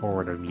 How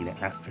forward of me to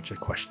ask such a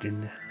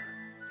question.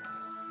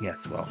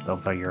 Yes, well, if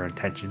those are your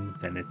intentions,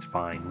 then it's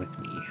fine with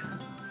me.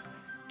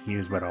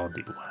 Here's what I'll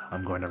do.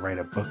 I'm going to write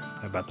a book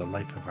about the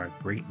life of our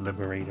great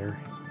liberator.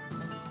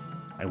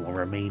 I will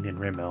remain in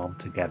Rimmel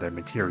to gather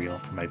material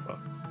for my book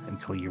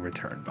until you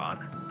return, Vahn.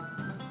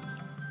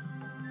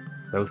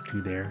 Those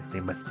two there, they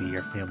must be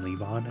your family,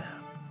 Vahn.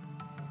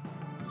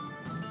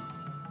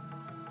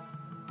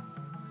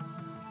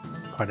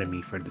 Pardon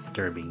me for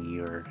disturbing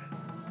you.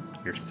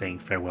 You're saying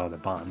farewell to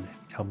Vahn.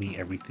 Tell me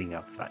everything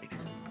outside.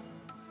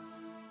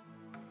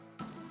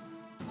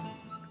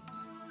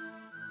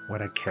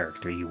 What a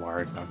character you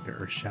are, Dr.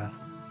 Ursha.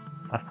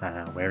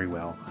 Haha, very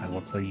well. I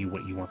will tell you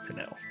what you want to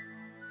know.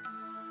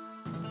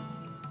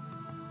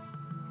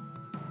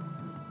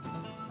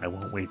 I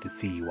won't wait to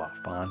see you off,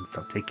 Vahn,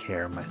 so take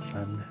care, my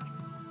son.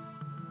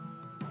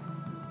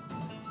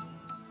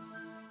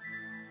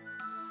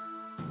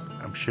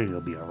 I'm sure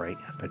you'll be alright,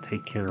 but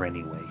take care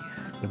anyway.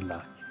 Good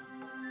luck.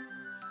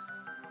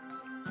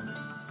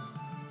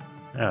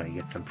 Oh, you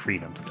get some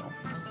freedom still.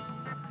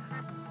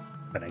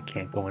 But I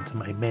can't go into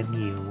my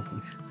menu.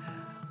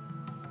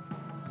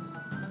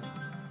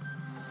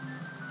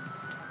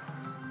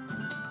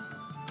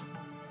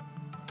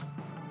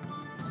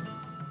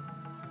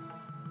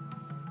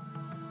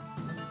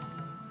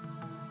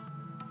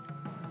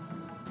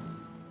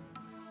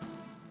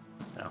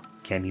 Oh,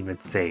 can't even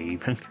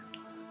save.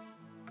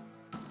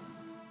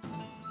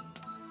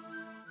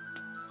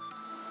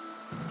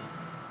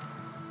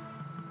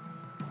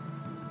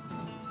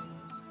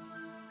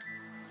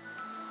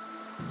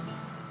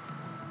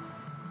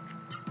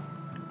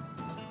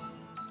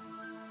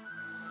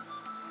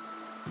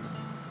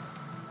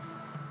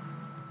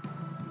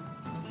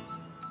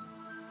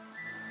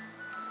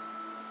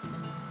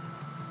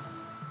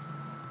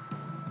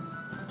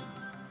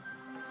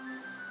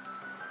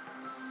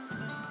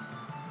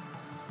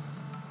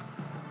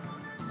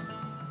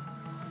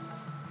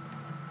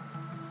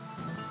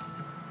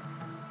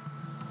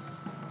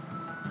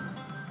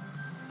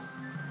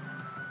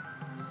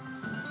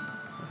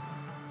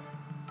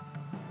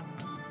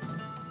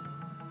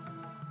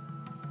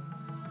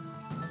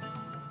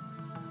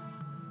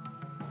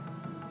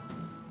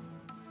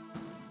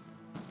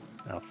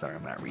 Oh, sorry,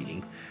 I'm not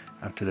reading.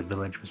 After the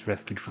village was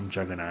rescued from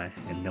Juggernaut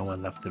and Noah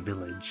left the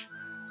village.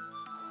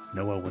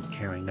 Noah was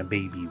carrying a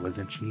baby,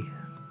 wasn't she?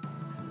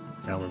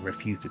 Noah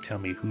refused to tell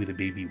me who the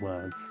baby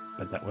was,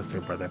 but that was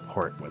her brother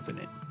Port, wasn't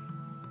it?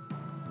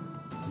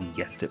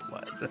 Yes, it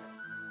was.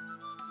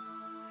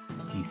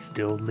 He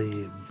still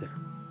lives.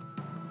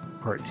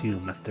 Port 2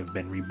 must have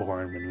been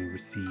reborn when we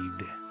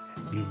received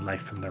new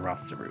life from the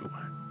Ra-Seru.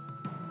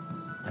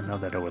 I know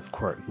that it was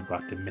Port who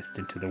brought the mist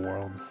into the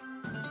world.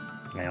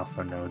 I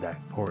also know that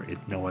Port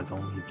is Noah's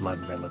only blood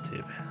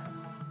relative.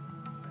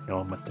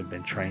 Noah must have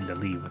been trying to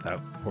leave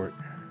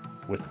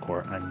with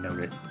Port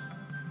unnoticed.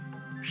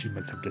 She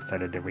must have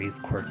decided to raise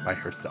Port by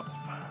herself.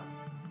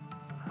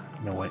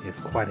 Noah is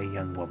quite a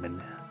young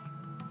woman.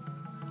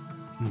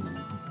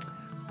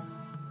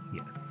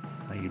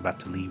 Yes, are you about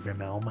to leave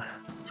Rimmel?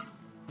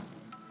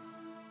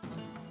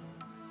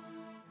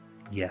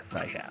 Yes,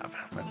 I have.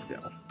 Let's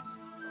go.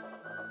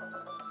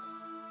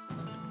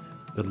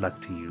 Good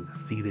luck to you.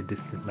 See the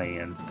distant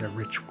lands, the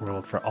rich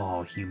world for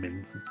all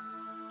humans.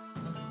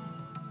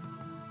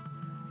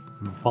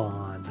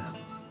 Vahn.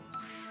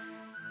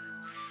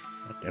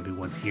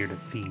 Everyone's here to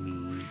see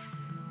me.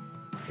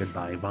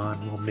 Goodbye, Vahn.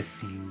 We'll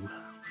miss you.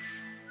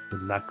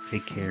 Good luck.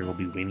 Take care. We'll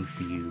be waiting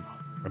for you.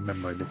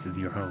 Remember, this is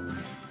your home.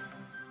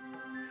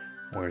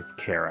 Where's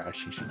Kara?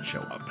 She should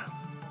show up.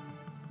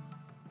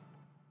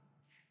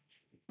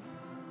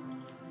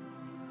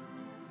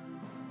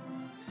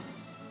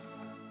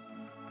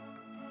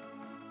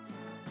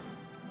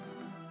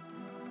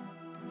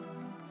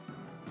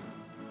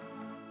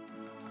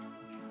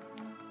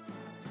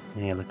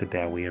 Yeah, look at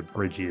that. We have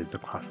bridges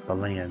across the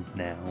lands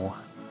now.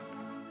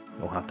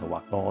 You'll have to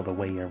walk all the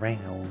way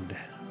around.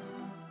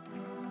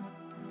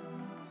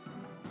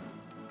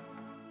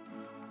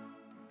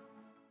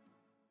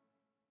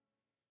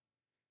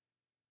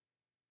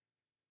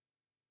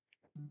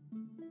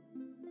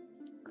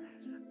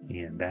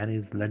 And that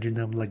is Legend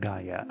of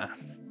Legaia.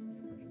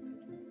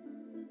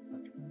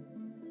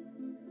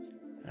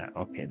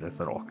 Okay, this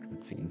little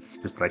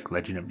cutscenes, just like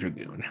Legend of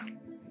Dragoon.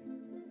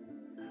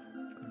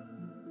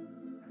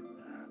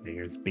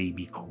 There's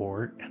Baby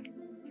Court.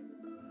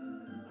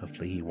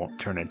 Hopefully he won't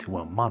turn into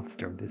a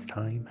monster this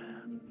time.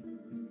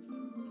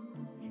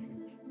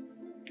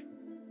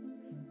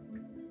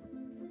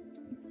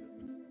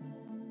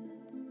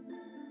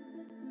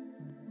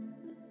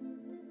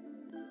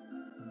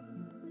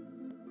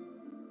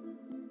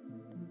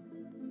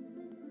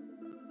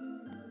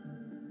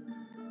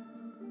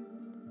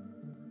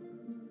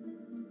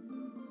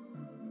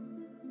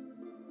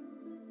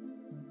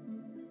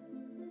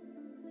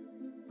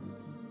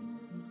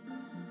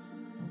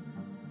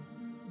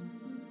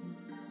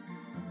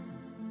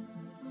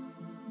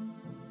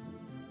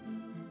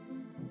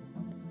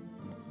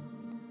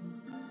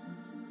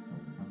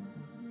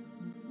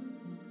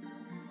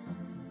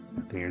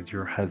 There's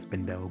your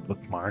husbando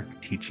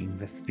bookmark teaching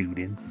the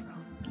students.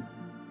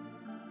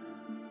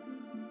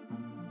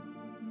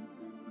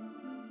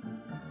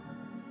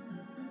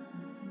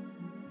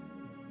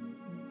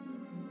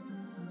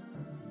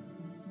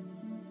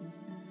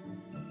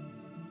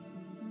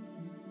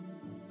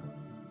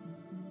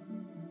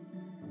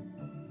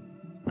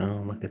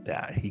 Oh, look at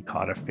that. He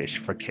caught a fish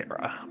for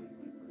Terra.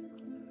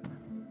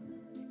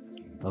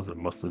 Those are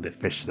mostly the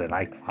fish that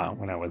I caught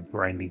when I was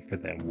grinding for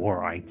the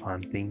war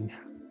icon thing.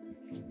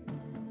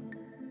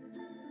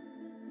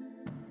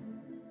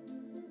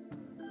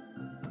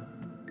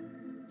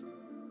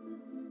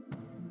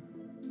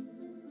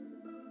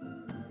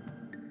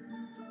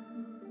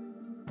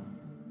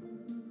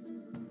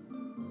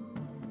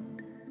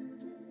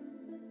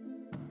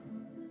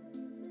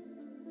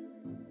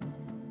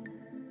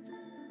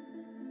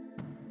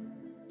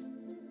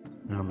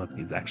 Oh, look,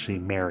 he's actually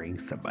marrying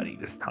somebody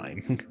this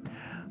time.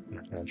 I'm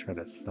not gonna try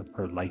to suck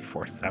her life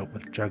force out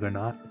with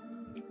Juggernaut.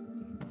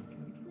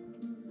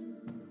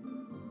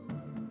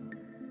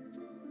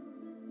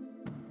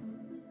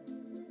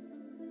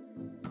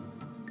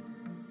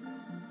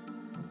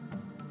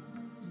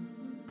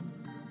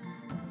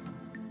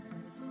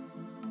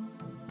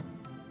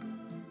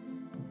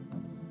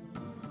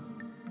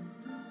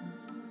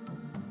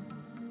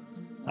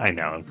 I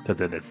know, it's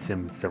because of the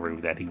Ra-Seru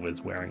that he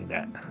was wearing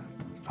that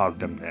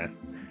caused him to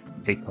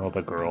take all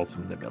the girls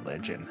from the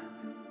village and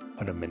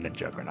put them in the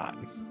Juggernaut.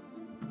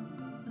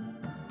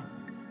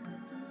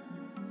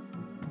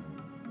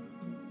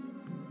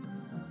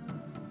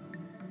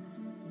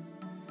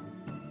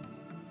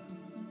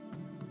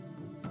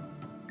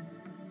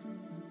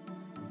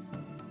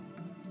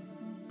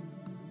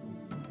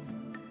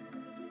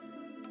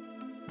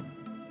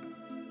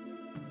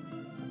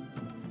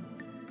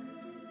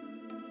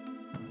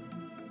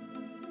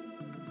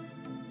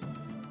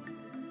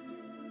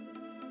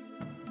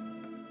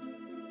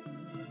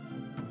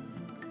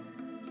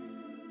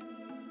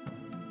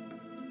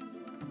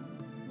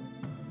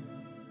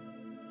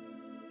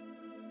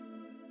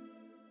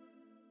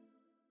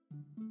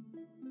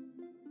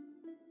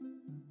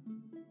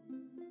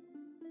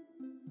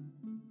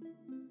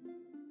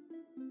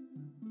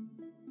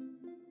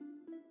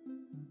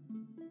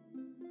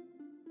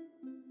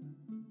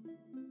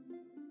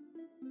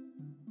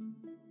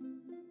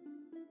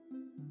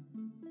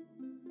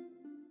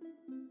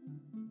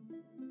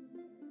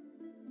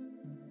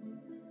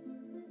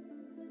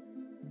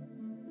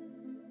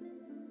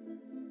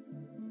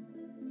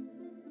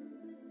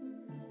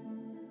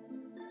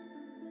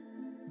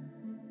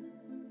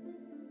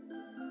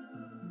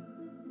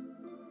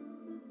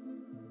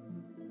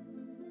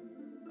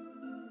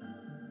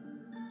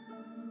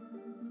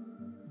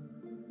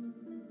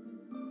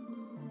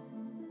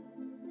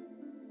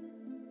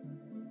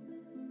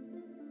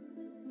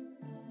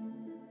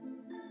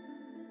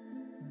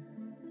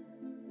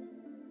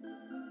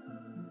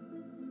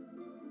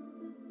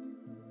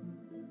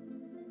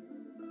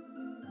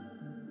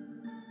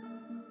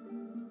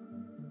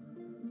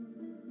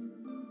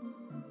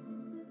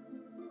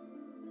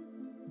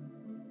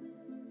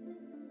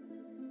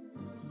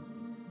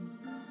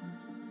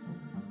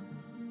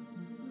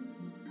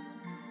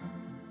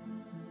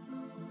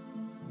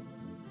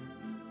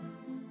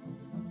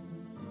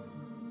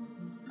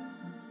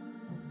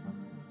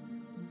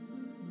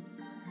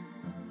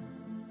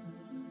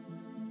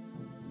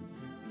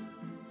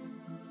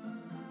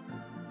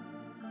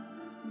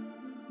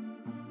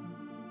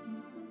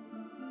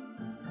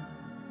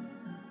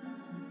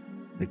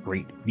 The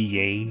great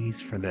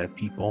VAs for the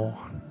people.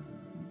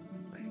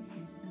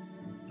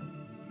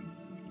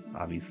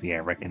 Obviously, I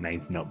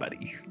recognize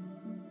nobody.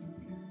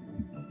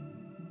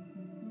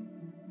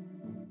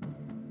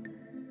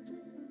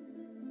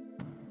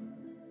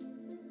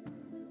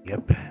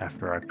 Yep,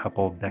 after a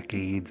couple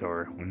decades,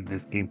 or when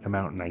this game came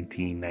out in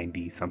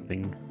 1990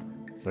 something.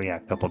 So yeah, a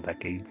couple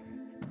decades.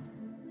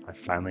 I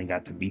finally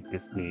got to beat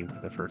this game for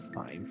the first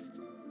time.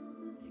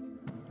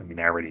 I mean,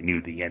 I already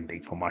knew the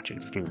ending from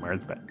watching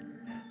streamers, but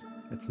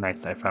it's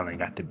nice I finally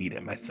got to beat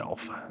it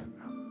myself.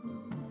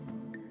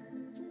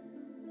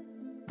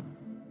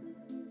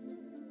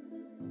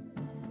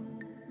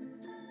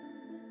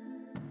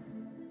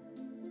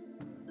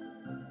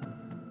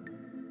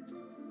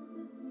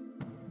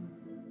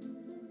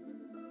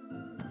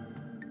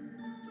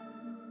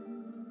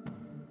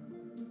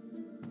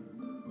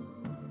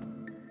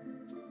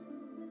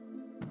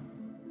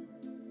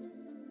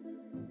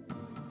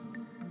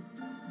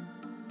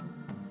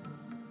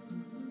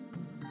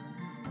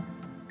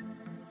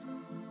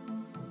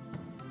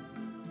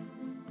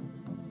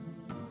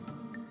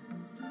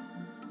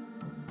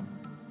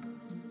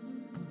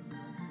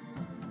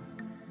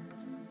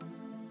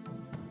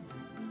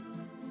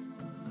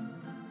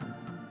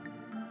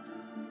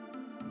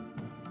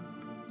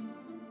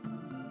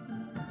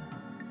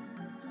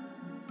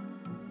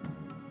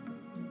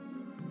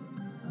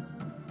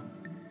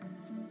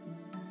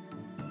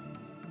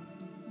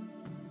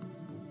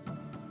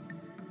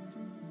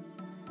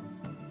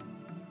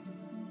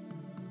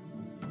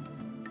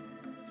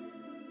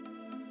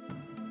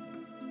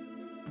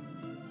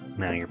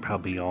 Now you're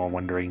probably all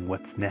wondering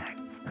what's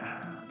next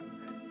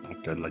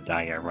after the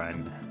Legaia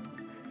run.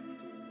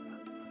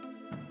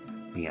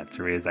 The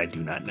answer is I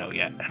do not know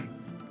yet.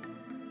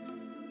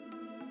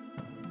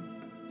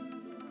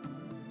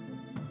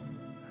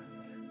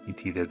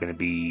 It's either going to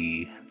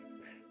be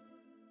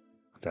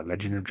the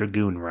Legend of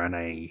Dragoon run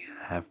I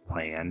have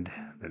planned,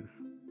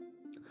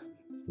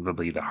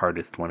 probably the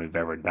hardest one we've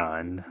ever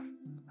done,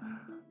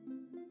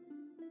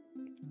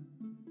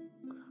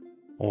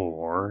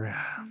 or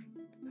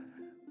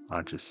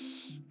I'll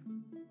just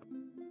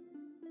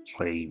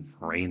play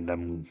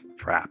random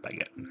crap, I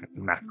guess.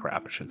 Not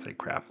crap, I should say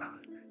crap.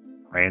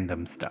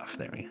 Random stuff,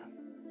 there we go.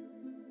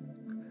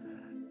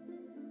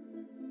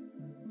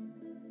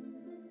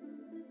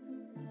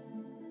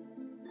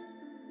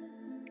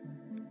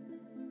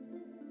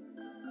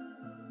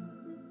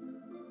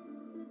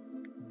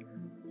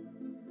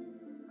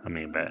 I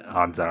mean, but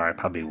odds are I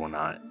probably will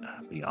not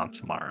be on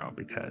tomorrow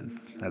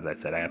because, as I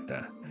said, I have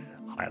to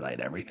highlight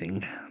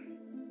everything.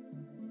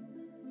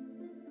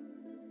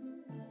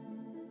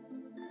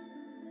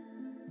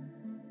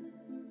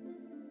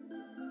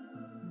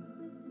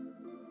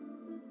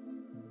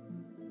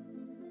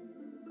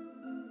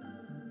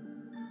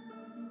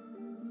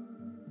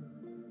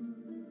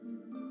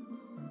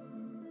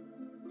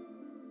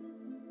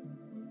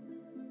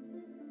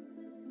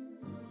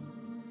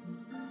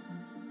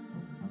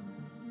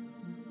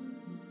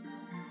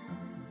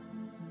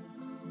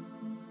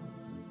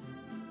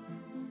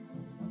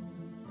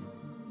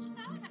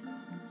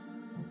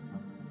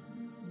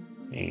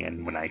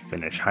 And when I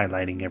finish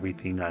highlighting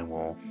everything, I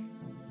will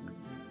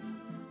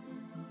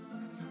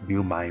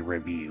do my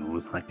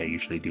review like I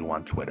usually do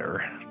on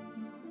Twitter.